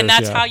 right? Years, and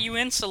that's how you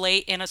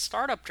insulate in a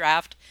startup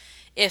draft,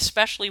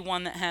 especially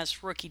one that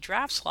has rookie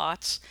draft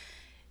slots.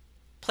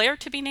 Player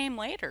to be named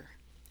later,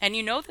 and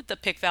you know that the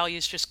pick value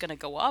is just going to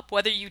go up,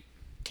 whether you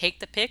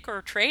take the pick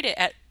or trade it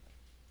at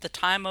the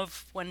time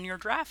of when your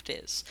draft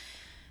is.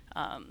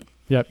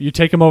 Yeah, you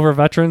take them over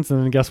veterans,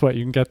 and then guess what?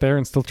 You can get there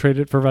and still trade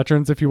it for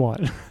veterans if you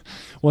want,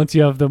 once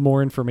you have the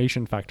more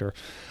information factor.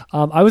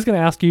 I was going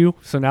to ask you,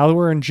 so now that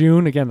we're in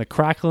June, again, the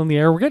crackle in the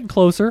air, we're getting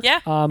closer. Yeah.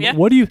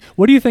 What do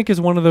you think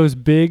is one of those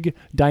big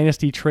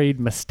dynasty trade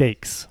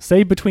mistakes,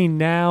 say between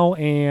now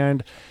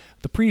and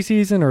the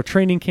preseason or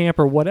training camp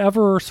or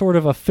whatever sort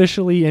of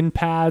officially in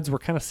pads, we're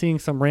kind of seeing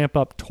some ramp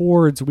up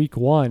towards week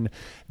 1.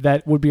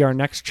 That would be our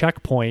next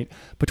checkpoint.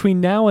 Between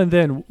now and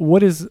then,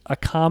 what is a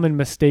common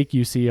mistake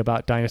you see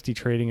about dynasty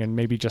trading and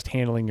maybe just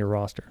handling your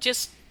roster?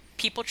 Just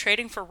people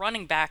trading for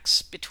running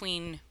backs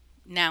between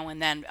now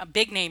and then,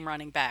 big name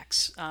running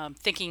backs,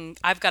 thinking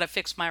I've got to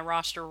fix my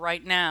roster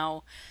right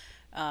now,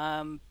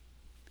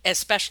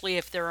 especially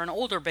if they're an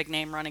older big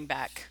name running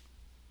back.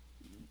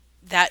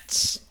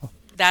 That's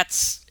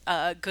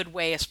a good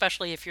way,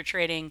 especially if you're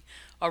trading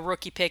a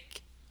rookie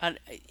pick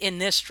in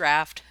this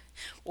draft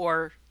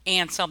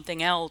and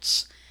something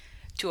else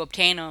to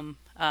obtain them,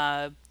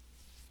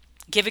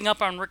 giving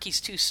up on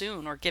rookies too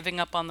soon or giving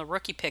up on the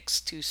rookie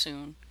picks too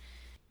soon.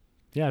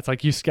 Yeah, it's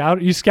like you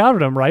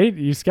scouted them, right?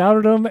 You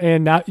scouted them,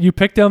 and now you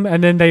picked them,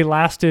 and then they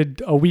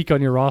lasted a week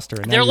on your roster.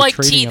 And they're like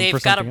tea;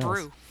 they've got a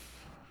brew.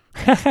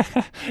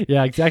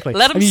 Yeah, exactly.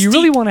 Let them you steep.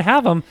 really want to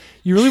have them.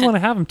 You really want to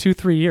have them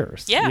 2-3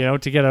 years. Yeah.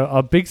 To get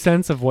a big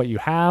sense of what you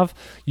have.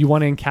 You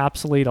want to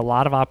encapsulate a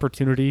lot of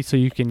opportunity so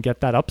you can get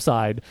that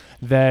upside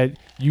that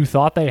you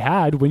thought they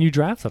had when you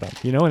drafted them.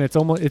 And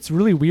it's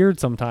really weird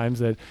sometimes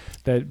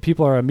that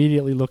people are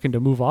immediately looking to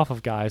move off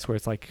of guys where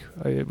it's like,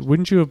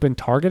 wouldn't you have been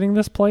targeting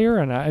this player?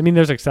 And I mean,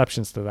 there's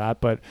exceptions to that,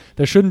 but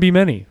there shouldn't be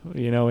many.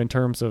 In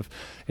terms of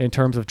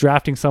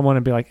drafting someone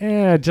and be like,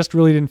 just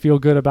really didn't feel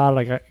good about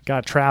it. I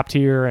got trapped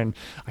here. And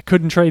I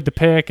couldn't trade the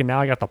pick, and now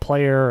I got the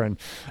player, and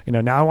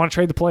now I want to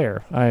trade the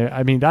player.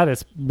 I mean, that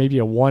is maybe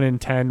a 1 in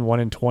 10, 1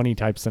 in 20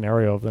 type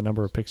scenario of the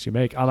number of picks you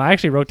make. I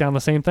actually wrote down the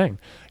same thing.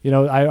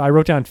 I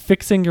wrote down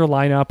fixing your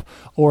lineup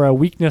or a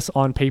weakness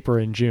on paper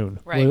in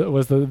June. Right.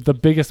 was the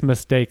biggest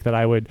mistake that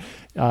I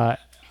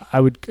I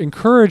would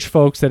encourage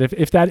folks that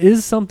if that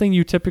is something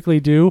you typically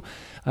do,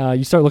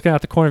 you start looking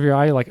at the corner of your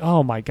eye, you're like,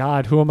 oh my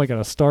God, who am I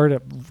going to start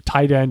at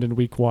tight end in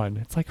week 1?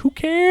 It's like, who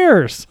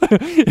cares?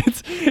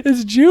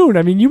 It's June.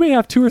 I mean, you may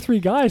have 2 or 3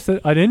 guys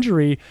that an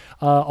injury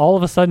all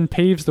of a sudden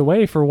paves the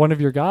way for one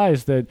of your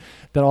guys that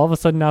all of a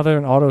sudden now they're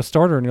an auto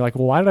starter, and you're like,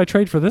 well, why did I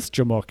trade for this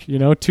Jamook?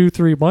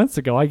 2-3 months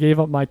ago, I gave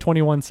up my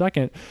 21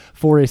 second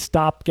for a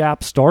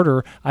stopgap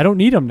starter. I don't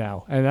need him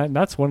now. And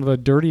that's one of the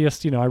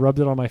dirtiest, I rubbed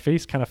it on my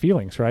face kind of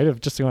feelings, right? Of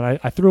just going,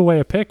 I threw away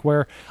a pick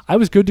where I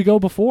was good to go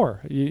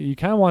before. You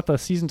kind of want the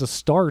season to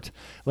start.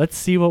 Let's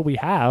see what we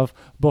have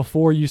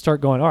before you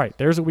start going, all right,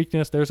 there's a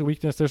weakness, there's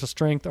a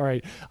strength. All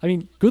right. I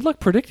mean, good luck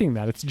predicting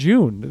that. It's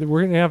June.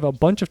 We're going to have a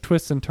bunch of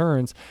twists and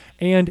turns,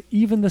 and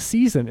even the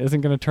season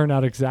isn't going to turn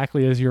out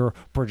exactly as you're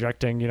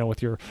projecting,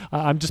 with your,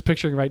 I'm just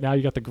picturing right now,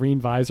 you got the green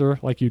visor,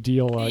 like you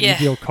deal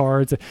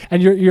cards,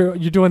 and you're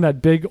doing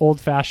that big old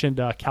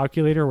fashioned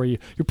calculator where you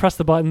press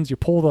the buttons, you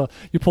pull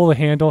the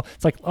handle.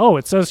 It's like, oh,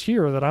 it says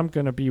here that I'm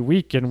going to be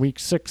weak in week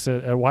 6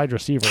 at wide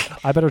receiver.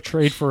 I better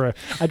trade for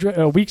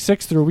a week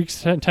 6 through week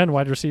 10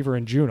 wide receiver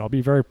in June. I'll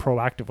be very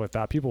proactive with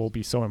that. People will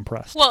be so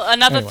impressed. Well,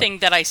 another thing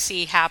that I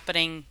see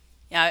happening,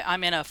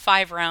 I'm in a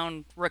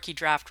 5-round rookie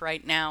draft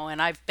right now,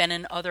 and I've been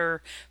in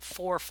other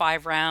 4 or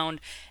 5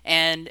 round,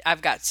 and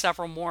I've got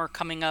several more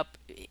coming up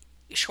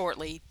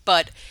shortly.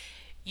 But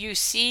you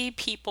see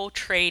people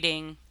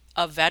trading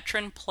a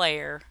veteran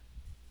player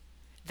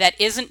that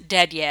isn't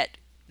dead yet,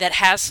 that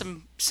has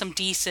some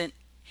decent,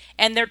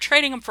 and they're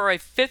trading him for a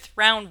 5th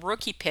round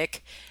rookie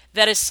pick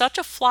that is such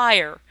a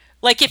flyer.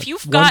 Like if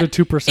you've got 1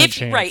 to 2%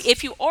 chance. Right,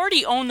 if you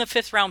already own the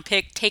 5th round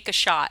pick, take a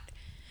shot.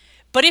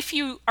 But if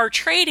you are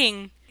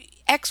trading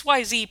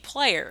XYZ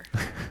player,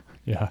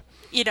 yeah,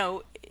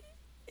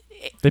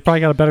 they probably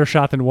got a better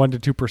shot than 1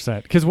 to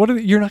 2%. Because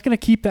you're not going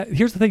to keep that.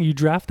 Here's the thing: you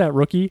draft that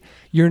rookie,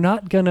 you're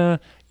not gonna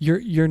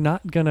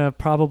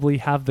probably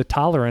have the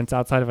tolerance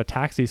outside of a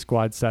taxi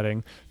squad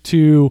setting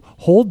to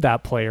hold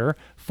that player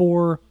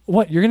for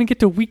what? You're going to get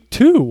to week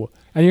 2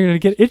 and you're going to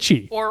get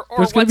itchy. Or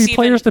there's going to be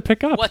players to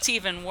pick up. What's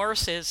even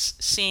worse is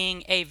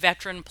seeing a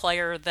veteran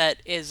player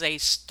that is a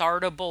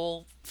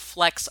startable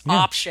flex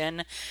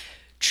option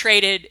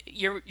traded.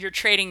 You're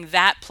trading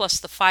that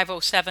plus the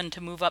 507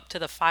 to move up to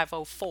the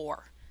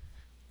 504.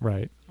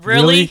 Right.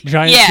 Really?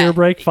 Giant tier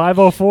break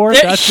 504.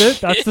 That's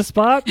it. That's the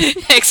spot.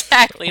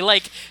 Exactly.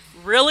 Like,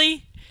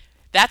 really?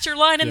 That's your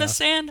line in the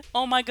sand?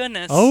 Oh my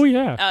goodness. Oh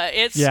yeah.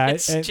 It's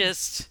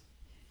just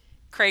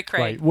cray.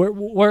 Right.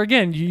 Where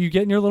again, you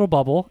get in your little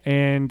bubble,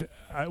 and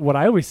what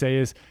I always say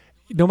is,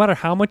 no matter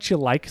how much you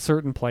like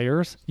certain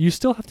players, you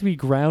still have to be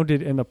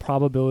grounded in the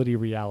probability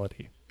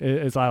reality,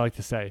 as I like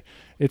to say.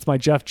 It's my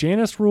Jeff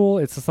Janis rule.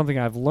 It's something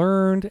I've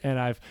learned, and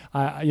I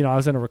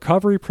was in a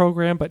recovery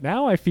program, but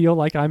now I feel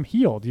like I'm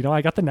healed.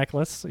 I got the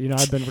necklace.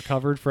 I've been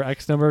recovered for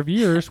X number of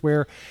years,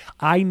 where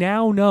I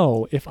now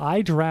know if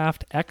I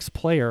draft X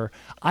player,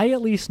 I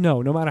at least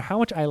know, no matter how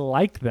much I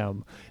like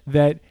them,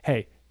 that,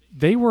 hey,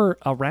 they were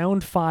a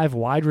round 5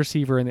 wide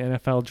receiver in the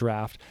NFL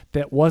draft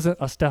that wasn't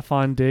a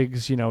Stephon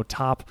Diggs,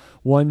 top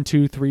 1,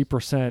 2,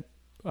 3%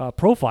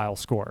 profile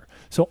score.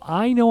 So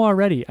I know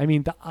already,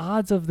 the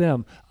odds of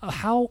them,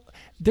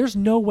 there's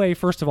no way,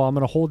 first of all, I'm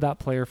going to hold that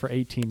player for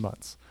 18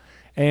 months.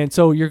 And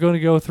so you're going to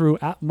go through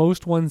at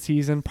most 1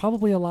 season,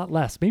 probably a lot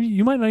less. Maybe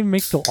you might not even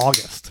make till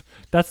August.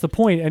 That's the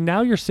point. And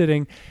now you're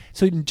sitting,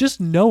 so just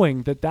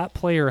knowing that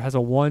player has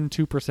a 1,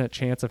 2%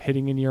 chance of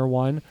hitting in year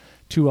 1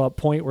 to a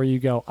point where you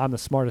go, I'm the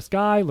smartest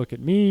guy. Look at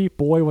me.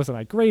 Boy, wasn't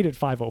I great at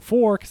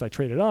 504 because I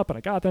traded up and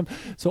I got them.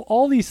 So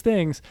all these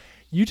things,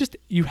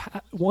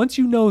 once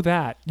you know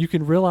that, you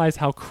can realize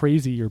how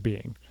crazy you're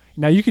being.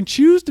 Now, you can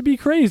choose to be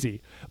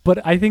crazy,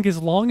 but I think as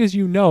long as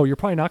you know, you're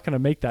probably not going to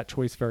make that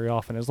choice very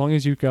often. As long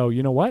as you go,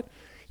 you know what?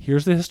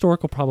 Here's the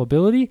historical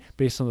probability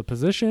based on the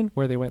position,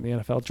 where they went in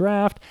the NFL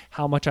draft,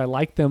 how much I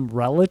like them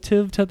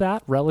relative to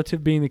that,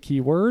 relative being the key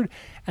word.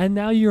 And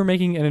now you're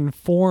making an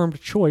informed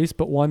choice,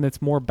 but one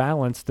that's more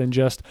balanced than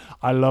just,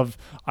 I love,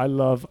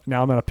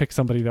 now I'm going to pick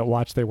somebody that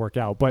watch they work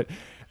out, but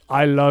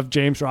I love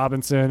James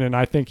Robinson and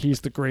I think he's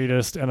the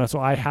greatest. And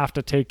so I have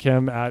to take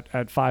him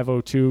at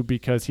 502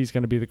 because he's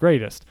going to be the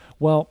greatest.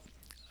 Well,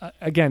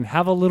 again,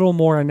 have a little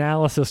more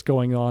analysis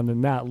going on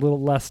than that, a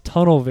little less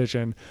tunnel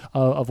vision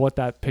of what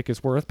that pick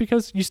is worth,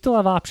 because you still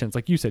have options.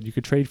 Like you said, you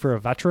could trade for a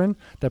veteran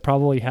that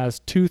probably has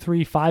 2,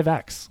 3,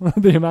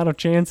 5x the amount of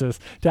chances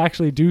to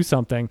actually do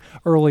something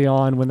early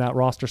on when that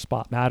roster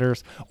spot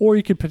matters. Or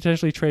you could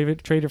potentially trade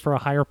it for a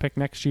higher pick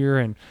next year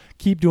and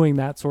keep doing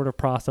that sort of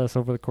process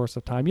over the course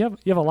of time. You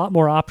have a lot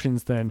more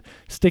options than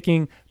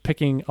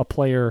picking a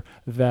player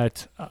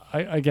that,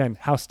 again,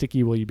 how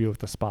sticky will you be with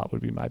the spot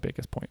would be my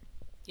biggest point.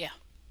 Yeah.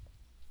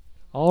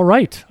 All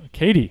right,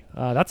 Katie,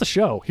 that's a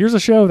show. Here's a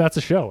show, that's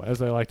a show, as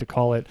I like to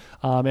call it.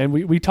 And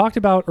we talked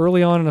about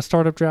early on in a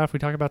startup draft, we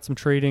talked about some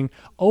trading.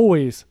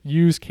 Always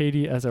use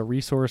Katie as a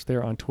resource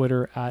there on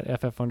Twitter at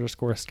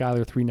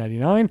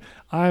 @FF_Skyler399.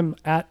 I'm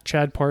at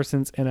Chad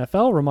Parsons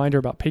NFL. Reminder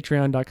about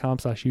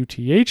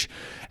patreon.com/UTH,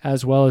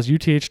 as well as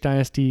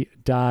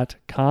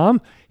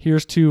UTHdynasty.com.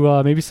 Here's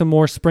to maybe some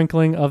more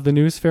sprinkling of the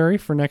news fairy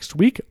for next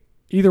week.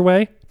 Either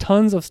way,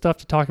 tons of stuff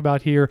to talk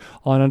about here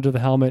on Under the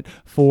Helmet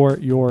for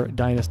your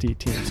Dynasty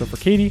team. So for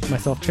Katie,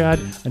 myself, Chad,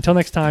 until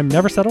next time,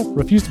 never settle,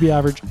 refuse to be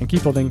average, and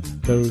keep building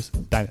those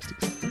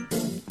dynasties.